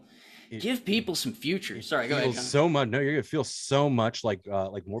people some future. Sorry, go ahead. So much. No, you're gonna feel so much like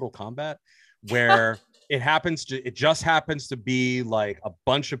Mortal Kombat, where it just happens to be like a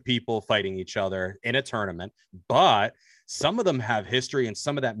bunch of people fighting each other in a tournament, but some of them have history and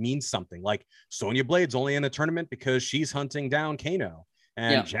some of that means something. Like Sonya Blade's only in the tournament because she's hunting down Kano.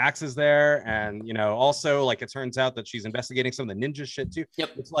 And Jax is there, and also like it turns out that she's investigating some of the ninja shit too.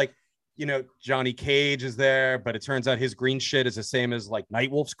 Yep. It's like Johnny Cage is there, but it turns out his green shit is the same as like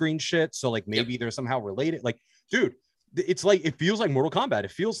Nightwolf's green shit. So like maybe they're somehow related. Like, dude, it's like it feels like Mortal Kombat.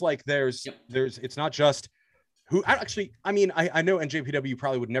 It feels like there's it's not just who. I know NJPW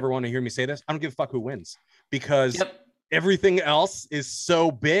probably would never want to hear me say this. I don't give a fuck who wins because. Everything else is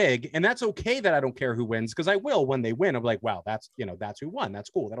so big, and that's okay that I don't care who wins because I will when they win. I'm like, wow, that's who won. That's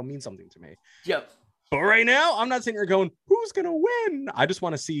cool. That'll mean something to me. Yep. But right now, I'm not sitting here going, who's gonna win? I just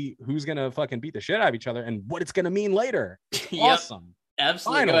want to see who's gonna fucking beat the shit out of each other and what it's gonna mean later. Awesome.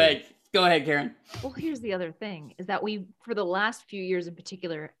 Absolutely. Finally. Go ahead, Karen. Well, here's the other thing: is that for the last few years in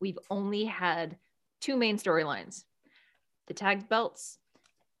particular, we've only had two main storylines: the tag belts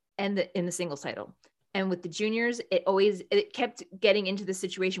and in the singles title. And with the juniors, it kept getting into the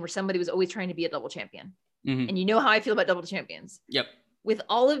situation where somebody was always trying to be a double champion. Mm-hmm. And you know how I feel about double champions. Yep. With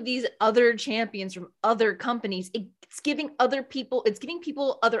all of these other champions from other companies, it's giving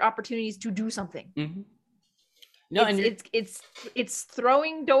people other opportunities to do something. Mm-hmm. No, it's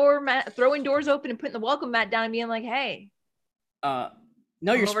throwing doors open and putting the welcome mat down and being like, hey, you're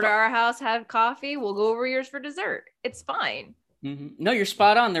over to our house, have coffee. We'll go over yours for dessert. It's fine. Mm-hmm. No, you're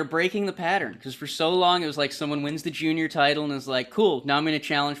spot on. They're breaking the pattern because for so long it was like someone wins the junior title and is like, cool, now I'm going to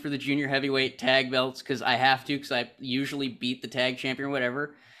challenge for the junior heavyweight tag belts because I have to because I usually beat the tag champion or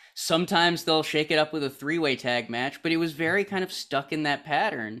whatever. Sometimes they'll shake it up with a 3-way tag match, but it was very kind of stuck in that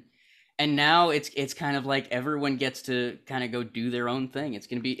pattern. And now it's kind of like everyone gets to kind of go do their own thing. It's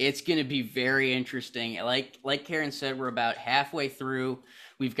gonna be very interesting. Like Karen said, we're about halfway through.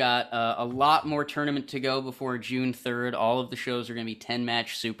 We've got a lot more tournament to go before June 3rd. All of the shows are going to be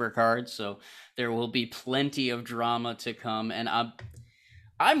 10-match super cards, so there will be plenty of drama to come. And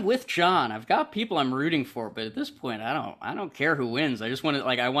I'm with John. I've got people I'm rooting for, but at this point, I don't care who wins. I just want to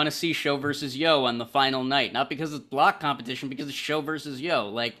I want to see Show versus Yo on the final night, not because it's block competition, because it's Show versus Yo.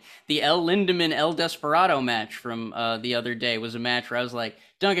 Like the El Lindemann El Desperado match from the other day was a match where I was like,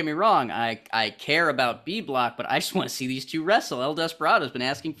 don't get me wrong, I care about B Block, but I just want to see these two wrestle. El Desperado's been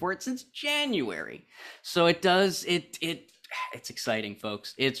asking for it since January, so it's exciting,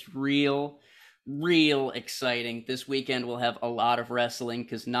 folks. It's real exciting. This weekend we'll have a lot of wrestling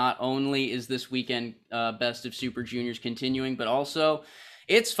because not only is this weekend Best of Super Juniors continuing, but also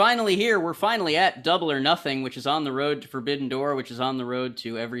it's finally here. We're finally at Double or Nothing, which is on the road to Forbidden Door, which is on the road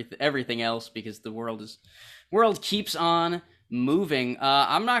to everything else because the world keeps on moving.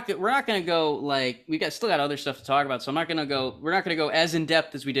 We're not gonna go like still got other stuff to talk about, so we're not gonna go as in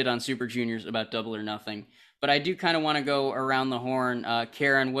depth as we did on Super Juniors about Double or Nothing. But I do kind of want to go around the horn.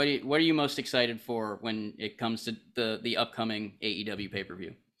 Karen, what are you most excited for when it comes to the upcoming AEW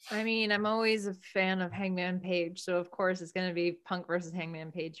pay-per-view? I mean, I'm always a fan of Hangman Page, so of course it's going to be Punk versus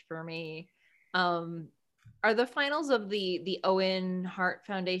Hangman Page for me. Are the finals of the Owen Hart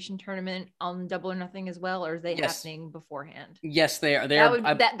Foundation tournament on Double or Nothing as well, or are they happening beforehand? Yes, they are.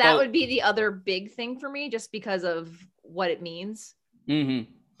 That would be the other big thing for me, just because of what it means.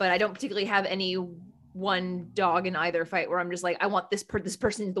 Mm-hmm. But I don't particularly have any one dog in either fight where I'm just like, I want this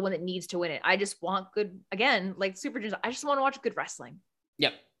person is the one that needs to win it. I just want good, again, like Super Juniors, I just want to watch good wrestling.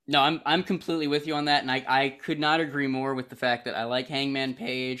 Yep. No, I'm completely with you on that, and I could not agree more with the fact that I like Hangman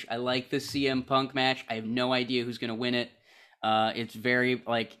Page. I like the CM Punk match. I have no idea who's going to win it. It's very,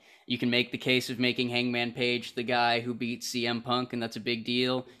 you can make the case of making Hangman Page the guy who beat CM Punk, and that's a big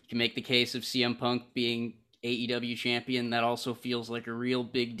deal. You can make the case of CM Punk being AEW champion. That also feels like a real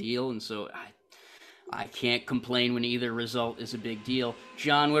big deal, and so I can't complain when either result is a big deal.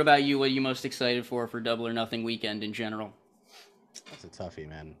 John, what about you? What are you most excited for Double or Nothing weekend in general? That's a toughie,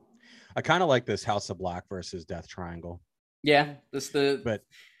 man. I kind of like this House of Black versus Death Triangle. Yeah, it's the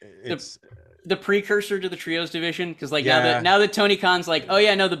precursor to the trios division, because now that Tony Khan's like, oh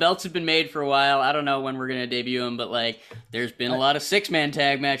yeah, no, the belts have been made for a while. I don't know when we're gonna debut them, but there's been a lot of 6-man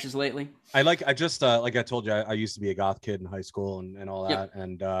tag matches lately. I just like I told you, I used to be a goth kid in high school and all that, yep.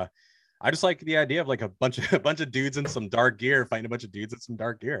 And I just like the idea of a bunch of dudes in some dark gear fighting a bunch of dudes in some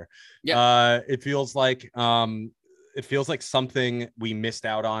dark gear. Yep. It feels like something we missed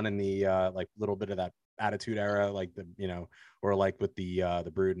out on in the little bit of that Attitude Era, or with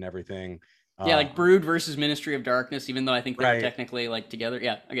the Brood and everything. Yeah, Brood versus Ministry of Darkness, even though I think they're technically together.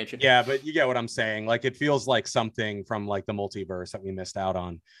 Yeah, I get you. Yeah, but you get what I'm saying. It feels like something from the multiverse that we missed out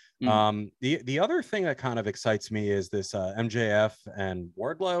on. The other thing that kind of excites me is this MJF and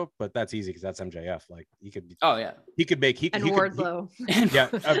Wardlow, but that's easy because that's MJF. He could. Oh yeah. Wardlow.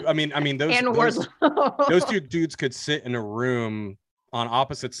 I mean those two dudes could sit in a room on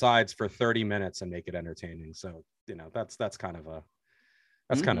opposite sides for 30 minutes and make it entertaining. So that's kind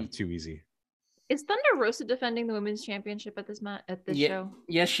of too easy. Is Thunder Rosa defending the women's championship at this show?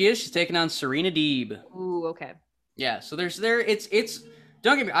 Yes, she is. She's taking on Serena Deeb. Ooh, okay. Yeah, so it's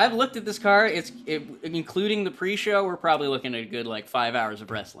don't get me. I've looked at this card. Including the pre-show. We're probably looking at a good 5 hours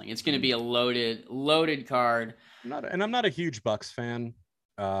of wrestling. It's going to be a loaded card. I'm not a huge Bucks fan.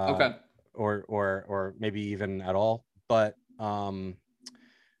 Okay. Or maybe even at all. But them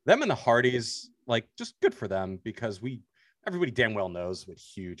and the Hardys, just good for them because everybody damn well knows what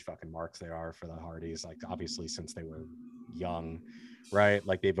huge fucking marks they are for the Hardys. Obviously since they were young, right?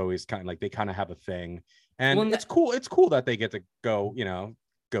 They've always they kind of have a thing. And it's cool. It's cool that they get to go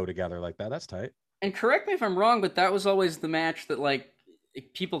together like that. That's tight. And correct me if I'm wrong, but that was always the match that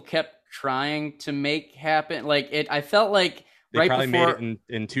people kept trying to make happen. I felt like they probably made it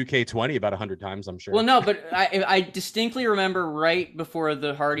in 2K20 about 100 times, I'm sure. Well, no, but I distinctly remember right before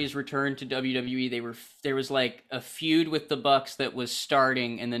the Hardys returned to WWE, there was a feud with the Bucks that was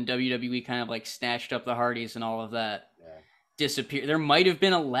starting, and then WWE kind of snatched up the Hardys and all of that. Disappear. There might have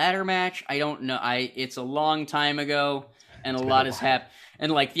been a ladder match. I don't know. It's a long time ago, and a lot has happened.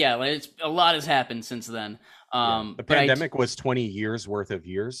 And a lot has happened since then. The pandemic was 20 years worth of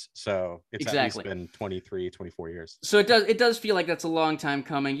years, so it's exactly. At least been 23, 24 years. So it does feel like that's a long time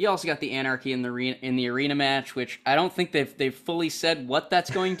coming. You also got the Anarchy in the arena match, which I don't think they've fully said what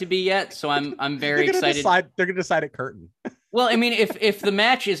that's going to be yet. So I'm very excited. They're gonna decide at Curtain. Well, I mean, if the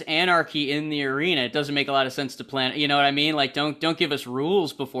match is Anarchy in the arena, it doesn't make a lot of sense to plan. You know what I mean? Don't give us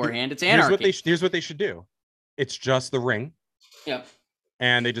rules beforehand. It's Anarchy. Here's what they should do. It's just the ring. Yeah.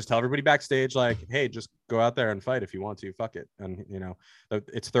 And they just tell everybody backstage, hey, just go out there and fight if you want to. Fuck it. And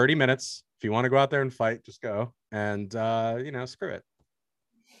it's 30 minutes. If you want to go out there and fight, just go. And screw it.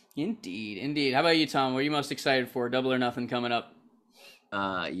 Indeed. How about you, Tom? What are you most excited for? Double or Nothing coming up.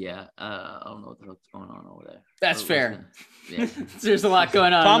 Yeah. I don't know what's going on over there. That's fair. Yeah. There's a lot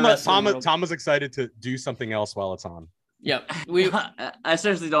going on. Tom was excited to do something else while it's on. Yep. I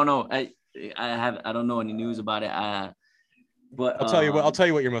seriously don't know. I don't know any news about it. But I'll tell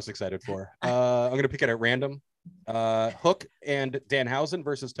you what you're most excited for. I'm gonna pick it at random. Hook and Danhausen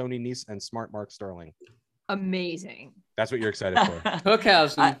versus Tony Nese and Smart Mark Sterling. Amazing. That's what you're excited for.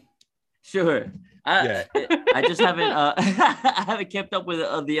 Hookhausen. Sure. I just haven't I haven't kept up with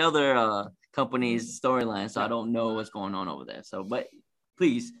the other company's storyline, so I don't know what's going on over there. So, but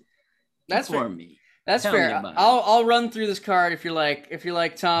please, that's for me. That's Tell fair. I'll run through this card if you're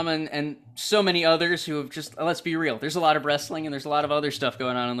like Tom and so many others who have just, let's be real. There's a lot of wrestling and there's a lot of other stuff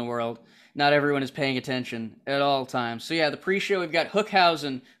going on in the world. Not everyone is paying attention at all times. So yeah, the pre-show, we've got Hook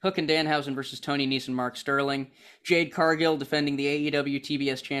and Danhausen versus Tony Nese and Mark Sterling. Jade Cargill defending the AEW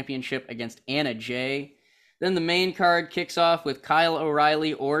TBS Championship against Anna Jay. Then the main card kicks off with Kyle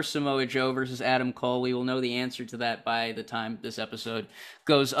O'Reilly or Samoa Joe versus Adam Cole. We will know the answer to that by the time this episode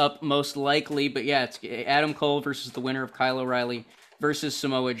goes up, most likely. But yeah, it's Adam Cole versus the winner of Kyle O'Reilly versus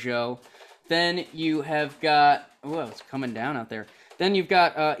Samoa Joe. Then you have got, it's coming down out there. Then you've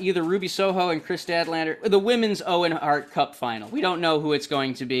got either Ruby Soho and Chris Statlander, the women's Owen Hart Cup final. We don't know who it's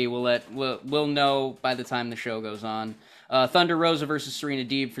going to be. We'll know by the time the show goes on. Thunder Rosa versus Serena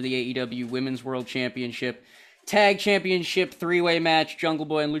Deeb for the AEW Women's World Championship. Tag Championship 3-way match, Jungle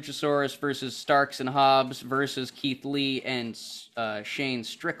Boy and Luchasaurus versus Starks and Hobbs versus Keith Lee and Shane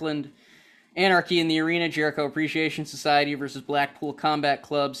Strickland. Anarchy in the Arena, Jericho Appreciation Society versus Blackpool Combat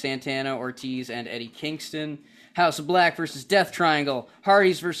Club, Santana, Ortiz, and Eddie Kingston. House of Black versus Death Triangle,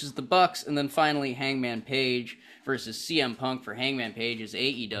 Hardys versus the Bucks, and then finally Hangman Page versus CM Punk for Hangman Page's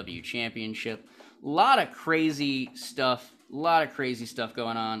AEW Championship. A lot of crazy stuff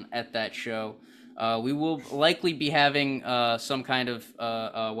going on at that show. We will likely be having some kind of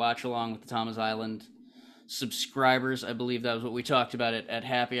watch along with the Thomas Island subscribers. I believe that was what we talked about at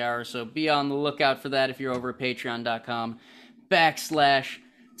Happy Hour. So be on the lookout for that if you're over at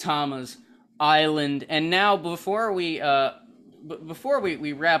patreon.com/Thomas Island. And now before we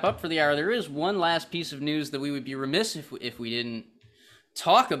wrap up for the hour, there is one last piece of news that we would be remiss if we didn't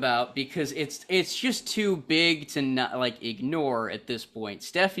talk about, because it's just too big to not ignore at this point.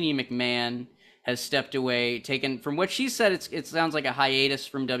 Stephanie McMahon has stepped away, taken, from what she said, it sounds like a hiatus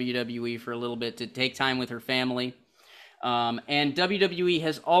from WWE for a little bit to take time with her family. And WWE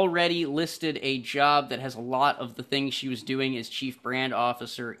has already listed a job that has a lot of the things she was doing as chief brand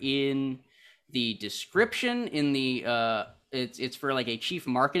officer in the description. In the it's for a chief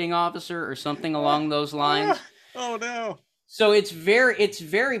marketing officer or something along those lines. Oh no. So it's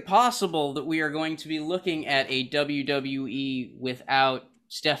very possible that we are going to be looking at a WWE without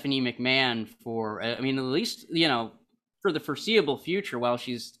Stephanie McMahon for, at least, for the foreseeable future while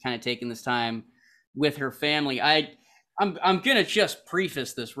she's kind of taking this time with her family. I'm gonna just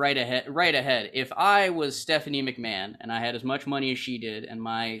preface this right ahead. If I was Stephanie McMahon and I had as much money as she did, and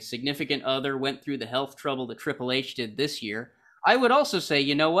my significant other went through the health trouble that Triple H did this year, I would also say,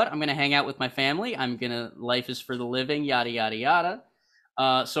 you know what? I'm gonna hang out with my family. Life is for the living, yada yada yada.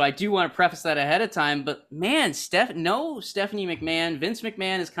 So I do want to preface that ahead of time, but man, Stephanie McMahon, Vince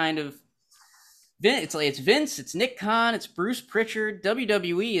McMahon is kind of, it's Vince, it's Nick Khan, it's Bruce Pritchard.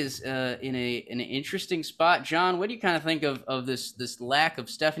 WWE is in an interesting spot. John, what do you kind of think of this lack of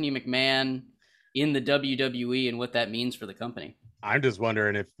Stephanie McMahon in the WWE and what that means for the company? I'm just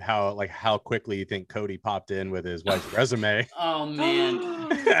wondering how quickly you think Cody popped in with his wife's resume. Oh man,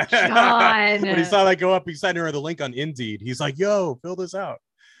 John! When he saw that go up, he sent her the link on Indeed. He's like, "Yo, fill this out."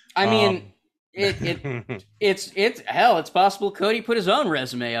 I mean, it's possible Cody put his own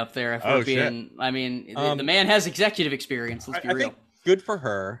resume up there. The man has executive experience. Let's be real. Think good for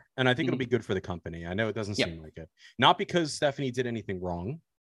her, and I think it'll be good for the company. I know it doesn't seem like it, not because Stephanie did anything wrong.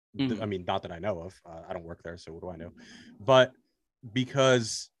 I mean, not that I know of. I don't work there, so what do I know? But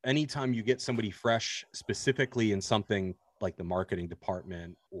because anytime you get somebody fresh, specifically in something like the marketing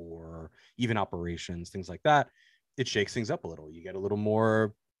department or even operations, things like that, it shakes things up a little. You get a little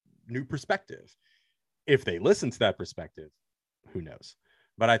more new perspective. If they listen to that perspective, who knows?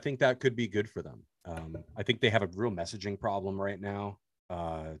 But I think that could be good for them. I think they have a real messaging problem right now.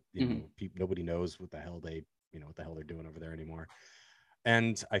 Nobody knows what the hell they're doing over there anymore.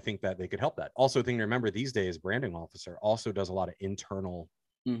 And I think that they could help that. Also, thing to remember these days, branding officer also does a lot of internal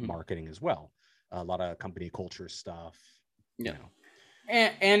marketing as well. A lot of company culture stuff. Yeah.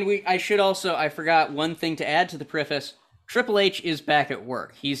 I forgot one thing to add to the preface. Triple H is back at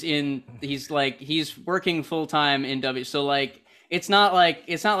work. He's working full time in W. So it's not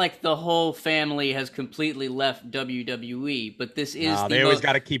like the whole family has completely left WWE, but this is they always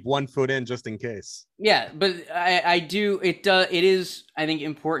got to keep one foot in just in case. Yeah, but it is, I think,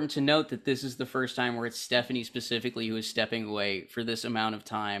 important to note that this is the first time where it's Stephanie specifically who is stepping away for this amount of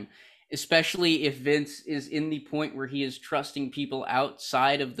time, especially if Vince is in the point where he is trusting people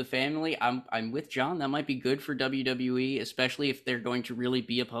outside of the family. I'm with John. That might be good for WWE, especially if they're going to really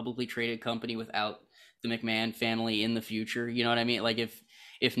be a publicly traded company without the McMahon family in the future. You know what I mean? Like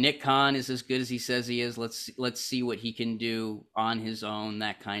if Nick Khan is as good as he says he is, let's see what he can do on his own,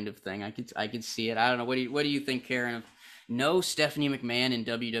 that kind of thing. I could see it. I don't know. What do you think, Karen, of no Stephanie McMahon in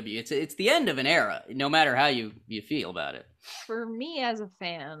WWE? It's the end of an era, no matter how you feel about it. For me as a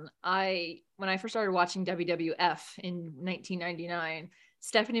fan, when I first started watching WWF in 1999,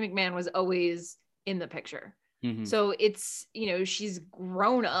 Stephanie McMahon was always in the picture. Mm-hmm. So it's, she's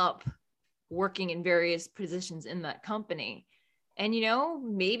grown up working in various positions in that company. And,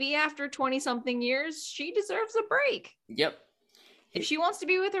 maybe after 20 something years, she deserves a break. Yep. If she wants to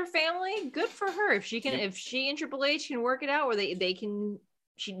be with her family, good for her. If she can, if she and Triple H can work it out where they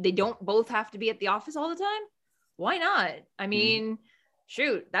don't both have to be at the office all the time, why not? I mean,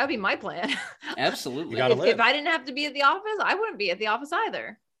 shoot, that would be my plan. Absolutely. If I didn't have to be at the office, I wouldn't be at the office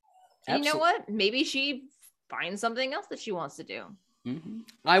either. And you know what? Maybe she finds something else that she wants to do. Mm-hmm.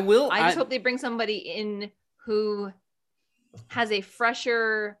 I just hope they bring somebody in who has a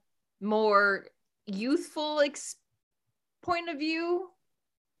fresher, more youthful point of view,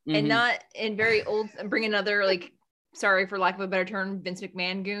 and not in very old. Bring another sorry for lack of a better term, Vince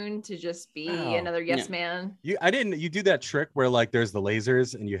McMahon goon to just be another yes man. You do that trick where there's the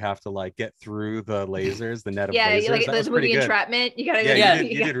lasers and you have to get through the lasers, the net of lasers. Yeah, like the movie Entrapment. You gotta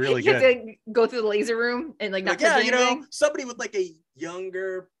you did really you good. have to go through the laser room and not touch anything. Somebody with a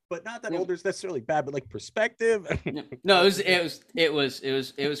younger but not that older is necessarily bad, but perspective. No, it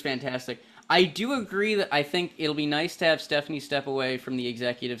was fantastic. I do agree that I think it'll be nice to have Stephanie step away from the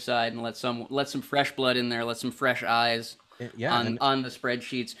executive side and let some fresh blood in there, let some fresh eyes on the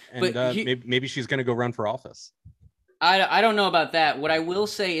spreadsheets. And but maybe she's going to go run for office. I don't know about that. What I will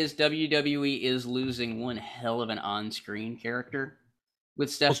say is WWE is losing one hell of an on-screen character with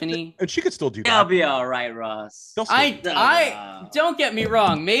Stephanie. And she could still do that. They'll be all right, Ross. I don't get me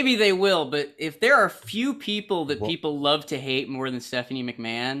wrong. Maybe they will, but if there are few people that people love to hate more than Stephanie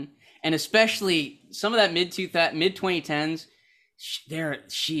McMahon, and especially some of that mid 2010s,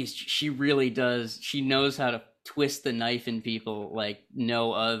 she really does. She knows how to twist the knife in people like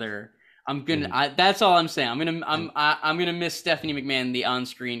no other. That's all I'm saying. I'm gonna miss Stephanie McMahon, the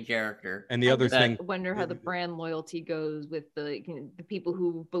on-screen character. And the other thing, I wonder how the brand loyalty goes with the people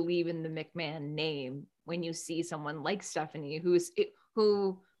who believe in the McMahon name. When you see someone like Stephanie,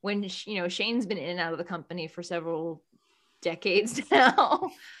 who when Shane's been in and out of the company for several decades now,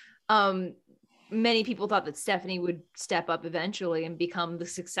 many people thought that Stephanie would step up eventually and become the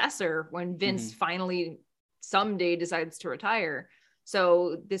successor when Vince finally someday decides to retire.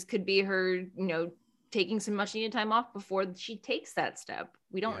 So this could be her, taking some much needed time off before she takes that step.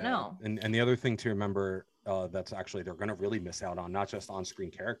 We don't know. And the other thing to remember that's actually they're going to really miss out on, not just on-screen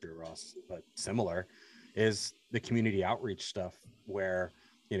character, Ross, but similar, is the community outreach stuff where,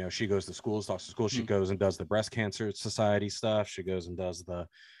 she goes to schools, talks to schools. She goes and does the breast cancer society stuff. She goes and does the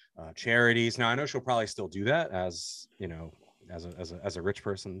charities. Now, I know she'll probably still do that as a rich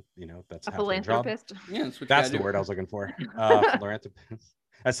person, that's a philanthropist. Yeah, that's the word I was looking for. Philanthropist.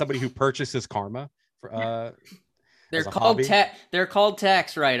 As somebody who purchases karma for they're called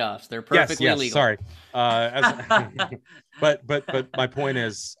tax write-offs. They're perfectly legal. Sorry. But my point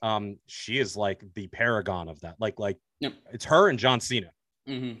is, she is the paragon of that. It's her and John Cena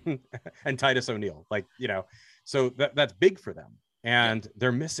and Titus O'Neil. So that's big for them, and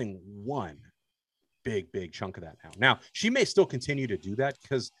they're missing one big chunk of that now. She may still continue to do that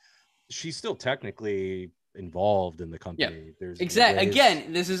because she's still technically involved in the company. Yeah. There's exactly.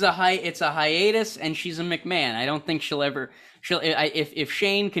 Again, this is it's a hiatus, and she's a McMahon. I don't think if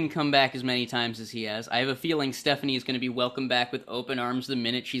Shane can come back as many times as he has, I have a feeling Stephanie is going to be welcomed back with open arms the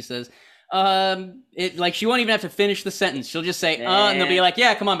minute she says, she won't even have to finish the sentence. She'll just say, and they'll be like,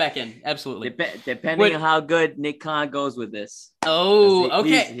 yeah, come on back in. Absolutely. Depending on how good Nick Khan goes with this. Oh,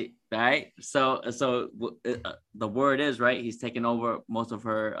 okay. Right. So the word is right. He's taken over most of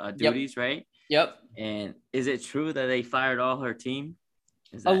her duties, right? Yep. And is it true that they fired all her team?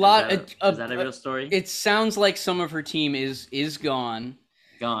 Is that a real story? It sounds like some of her team is gone.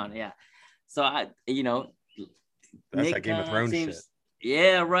 Gone. Yeah. So that's Nick that Game of Thrones shit.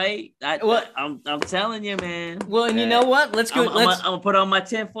 Yeah, right. Well- I'm telling you, man. Well, and you know what? Let's go. I'm gonna put on my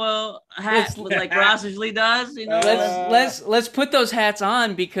tinfoil hat like Ross usually does. You know, Let's put those hats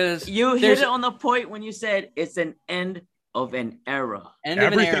on because you hit it on the point when you said it's an end of an era.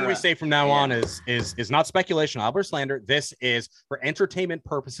 Everything we say from now on is not speculation, or slander. This is for entertainment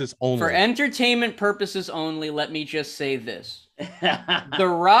purposes only. For entertainment purposes only, let me just say this. The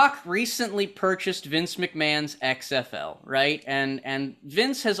Rock recently purchased Vince McMahon's XFL, right? And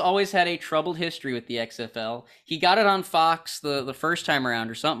Vince has always had a troubled history with the XFL. He got it on Fox the first time around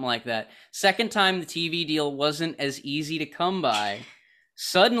or something like that. Second time, the TV deal wasn't as easy to come by.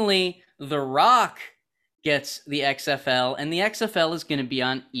 Suddenly, The Rock gets the XFL, and the XFL is going to be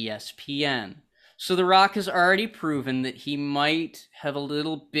on ESPN. So The Rock has already proven that he might have a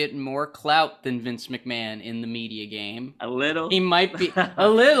little bit more clout than Vince McMahon in the media game. A little? He might be a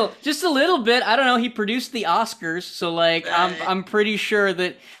little, just a little bit. I don't know. He produced the Oscars, so like I'm pretty sure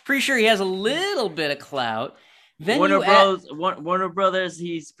he has a little bit of clout. Then Warner Brothers,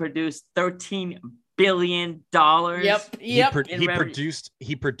 he's produced $13 billion. Yep. He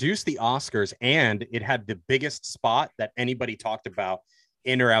produced the Oscars, and it had the biggest spot that anybody talked about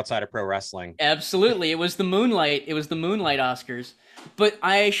in or outside of pro wrestling. Absolutely. It was the Moonlight Oscars. But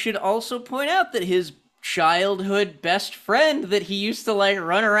I should also point out that his childhood best friend that he used to like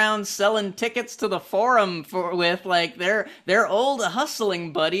run around selling tickets to the Forum with like their old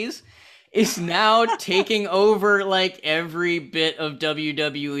hustling buddies is now taking over like every bit of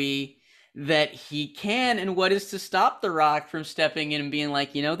WWE that he can. And what is to stop The Rock from stepping in and being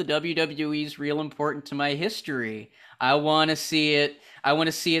like, you know, the WWE is real important to my history. I want to see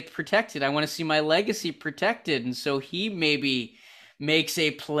it protected. I want to see my legacy protected. And so he maybe makes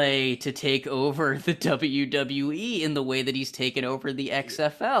a play to take over the WWE in the way that he's taken over the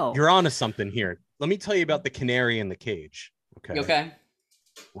XFL. You're onto something here. Let me tell you about the canary in the cage. Okay.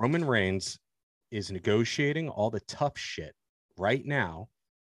 Roman Reigns is negotiating all the tough shit right now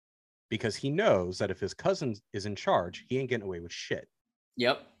because he knows that if his cousin is in charge, he ain't getting away with shit.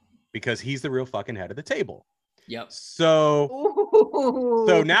 Yep. Because he's the real fucking head of the table. Yep. So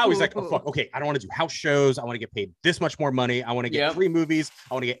now he's like, oh, fuck, okay, I don't want to do house shows. I want to get paid this much more money. I want to get 3 movies.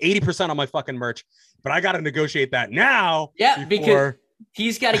 I want to get 80% on my fucking merch, but I got to negotiate that now. Yeah, because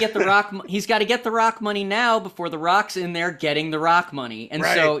he's got to get the Rock. He's got to get the Rock money now before the Rock's in there getting the Rock money. And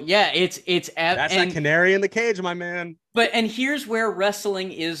so, yeah, that's that canary in the cage, my man. And here's where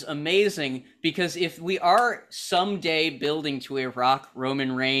wrestling is amazing, because if we are someday building to a Rock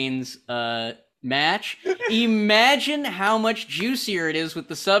Roman Reigns match, imagine how much juicier it is with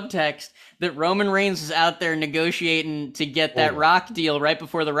the subtext that Roman Reigns is out there negotiating to get that Rock deal right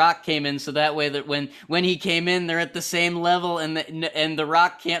before the Rock came in, so that way that when he came in, they're at the same level, and the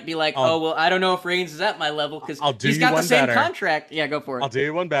Rock can't be like, oh well, I don't know if Reigns is at my level because he's got the same contract. Yeah, go for it. I'll do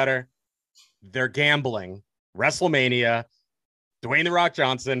you one better. They're gambling WrestleMania, Dwayne The Rock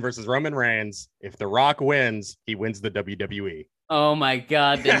Johnson versus Roman Reigns. If The Rock wins, he wins the WWE. Oh my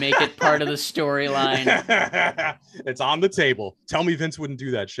God, they make it part of the storyline. It's on the table. Tell me Vince wouldn't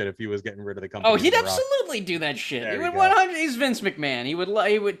do that shit if he was getting rid of the company. Oh, he'd absolutely do that shit. He would 100. He's Vince McMahon. He would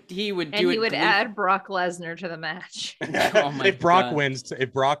do it. And he would add Brock Lesnar to the match. Oh my if Brock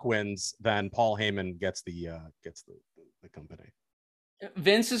wins, then Paul Heyman gets the company.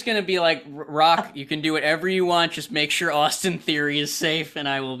 Vince is going to be like, Rock, you can do whatever you want. Just make sure Austin Theory is safe, and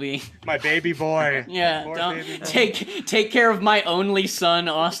I will be my baby boy. Yeah, don't take care of my only son,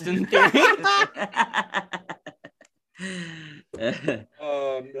 Austin Theory.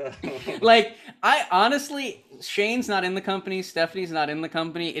 Oh no! Like, I honestly, Shane's not in the company. Stephanie's not in the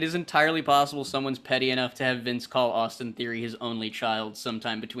company. It is entirely possible someone's petty enough to have Vince call Austin Theory his only child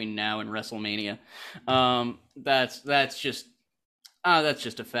sometime between now and WrestleMania. That's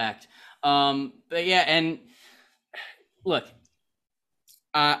just a fact. But yeah, and look,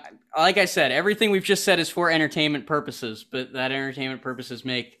 like I said, everything we've just said is for entertainment purposes, but that entertainment purposes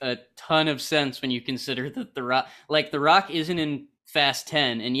make a ton of sense when you consider that The Rock isn't in Fast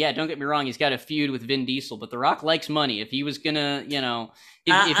 10, and yeah, don't get me wrong, he's got a feud with Vin Diesel, but The Rock likes money. If he was gonna,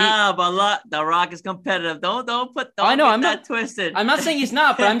 but The Rock is competitive. Don't I'm not twisted. I'm not saying he's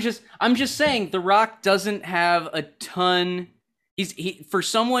not, but I'm just saying The Rock doesn't have a ton. He for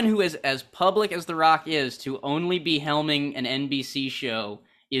someone who is as public as The Rock is, to only be helming an NBC show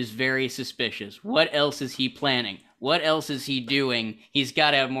is very suspicious. What else is he planning? What else is he doing? He's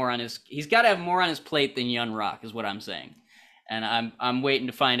got to have more on his plate than Young Rock, is what I'm saying. And I'm waiting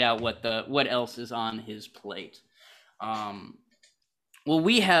to find out what else is on his plate. Well,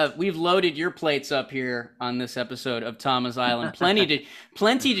 we've loaded your plates up here on this episode of Tama's Island. Plenty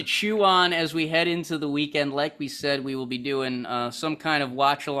to chew on as we head into the weekend. Like we said, we will be doing some kind of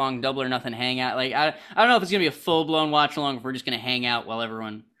watch along, Double or Nothing hangout. Like I don't know if it's gonna be a full blown watch along, if we're just gonna hang out while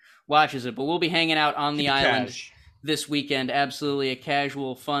everyone watches it. But we'll be hanging out on the island this weekend. Absolutely a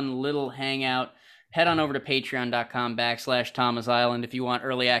casual, fun little hangout. Head on over to patreon.com/Tama's Island if you want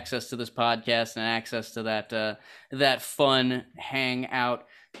early access to this podcast and access to that fun hangout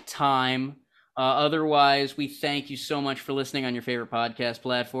time. Otherwise, we thank you so much for listening on your favorite podcast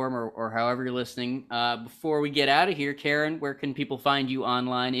platform or however you're listening. Before we get out of here, Karen, where can people find you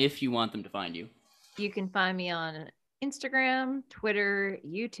online if you want them to find you? You can find me on Instagram, Twitter,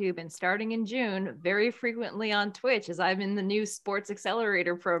 YouTube, and starting in June, very frequently on Twitch, as I'm in the new Sports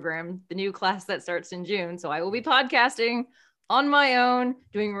Accelerator program, the new class that starts in June. So I will be podcasting on my own,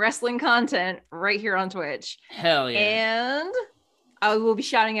 doing wrestling content right here on Twitch. Hell yeah. And I will be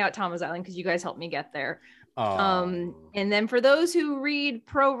shouting out Tama's Island because you guys helped me get there. And then for those who read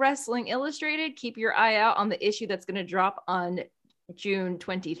Pro Wrestling Illustrated, keep your eye out on the issue that's going to drop on June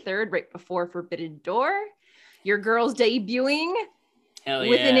 23rd, right before Forbidden Door. Your girl's debuting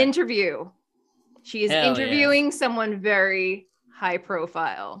with an interview. She is interviewing someone very high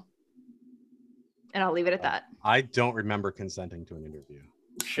profile. And I'll leave it at that. I don't remember consenting to an interview.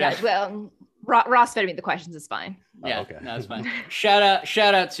 Yeah, well, Ross fed me the questions. It's fine. Yeah, okay. No, it's fine. Shout out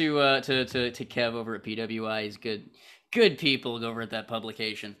to Kev over at PWI. He's good people over at that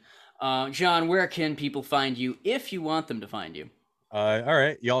publication. John, where can people find you if you want them to find you? All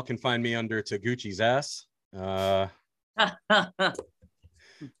right, y'all can find me under Taguchi's ass.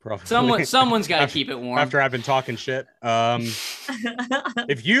 Someone's got to keep it warm after I've been talking shit.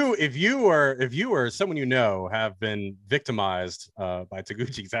 If you or someone you know have been victimized by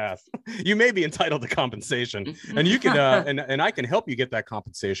Taguchi's ass, you may be entitled to compensation, and you can and I can help you get that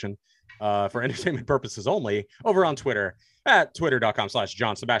compensation for entertainment purposes only over on Twitter at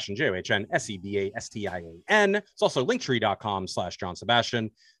twitter.com/John Sebastian, JohnSebastian. It's also linktree.com/John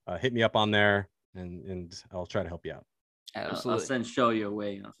Sebastian. Hit me up on there. And I'll try to help you out. Absolutely. I'll send Show your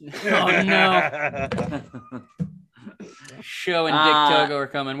way. Oh no. Show and Dick Togo are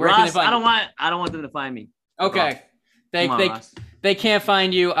coming. Where Ross, can they find you? I don't want them to find me. Okay. They can't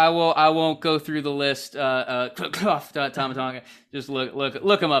find you. I won't go through the list. Tama. Just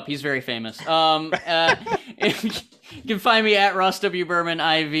look him up. He's very famous. You can find me at Ross W. Berman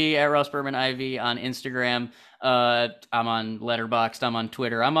IV, at Ross Berman IV on Instagram. I'm on Letterboxd. I'm on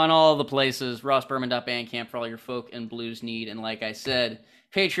Twitter. I'm on all the places. RossBerman.bandcamp for all your folk and blues need. And like I said,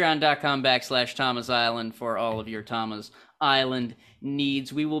 patreon.com/Tama's Island for all of your Tama's Island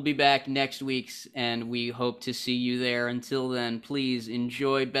needs. We will be back next week, and we hope to see you there. Until then, please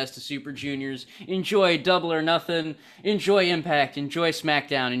enjoy Best of Super Juniors. Enjoy Double or Nothing. Enjoy Impact. Enjoy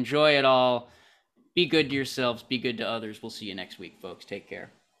SmackDown. Enjoy it all. Be good to yourselves. Be good to others. We'll see you next week, folks. Take care.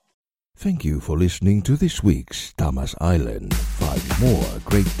 Thank you for listening to this week's Tama's Island. Find more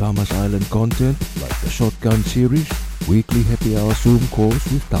great Tama's Island content like the Shotgun series, weekly happy hour Zoom calls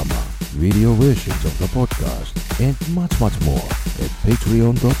with Tama, video versions of the podcast, and much more at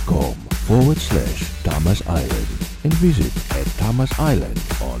patreon.com/Tama's Island and visit at Tama's Island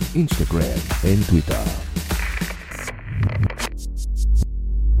on Instagram and Twitter.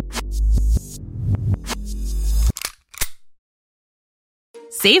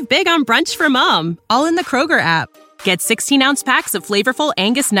 Save big on brunch for mom, all in the Kroger app. Get 16-ounce packs of flavorful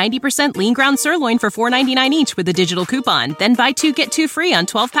Angus 90% lean ground sirloin for $4.99 each with a digital coupon. Then buy 2, get 2 free on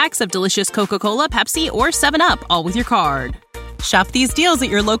 12 packs of delicious Coca-Cola, Pepsi, or 7-Up, all with your card. Shop these deals at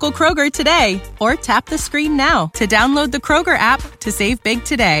your local Kroger today, or tap the screen now to download the Kroger app to save big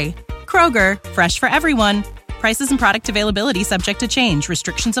today. Kroger, fresh for everyone. Prices and product availability subject to change.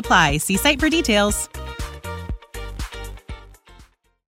 Restrictions apply. See site for details.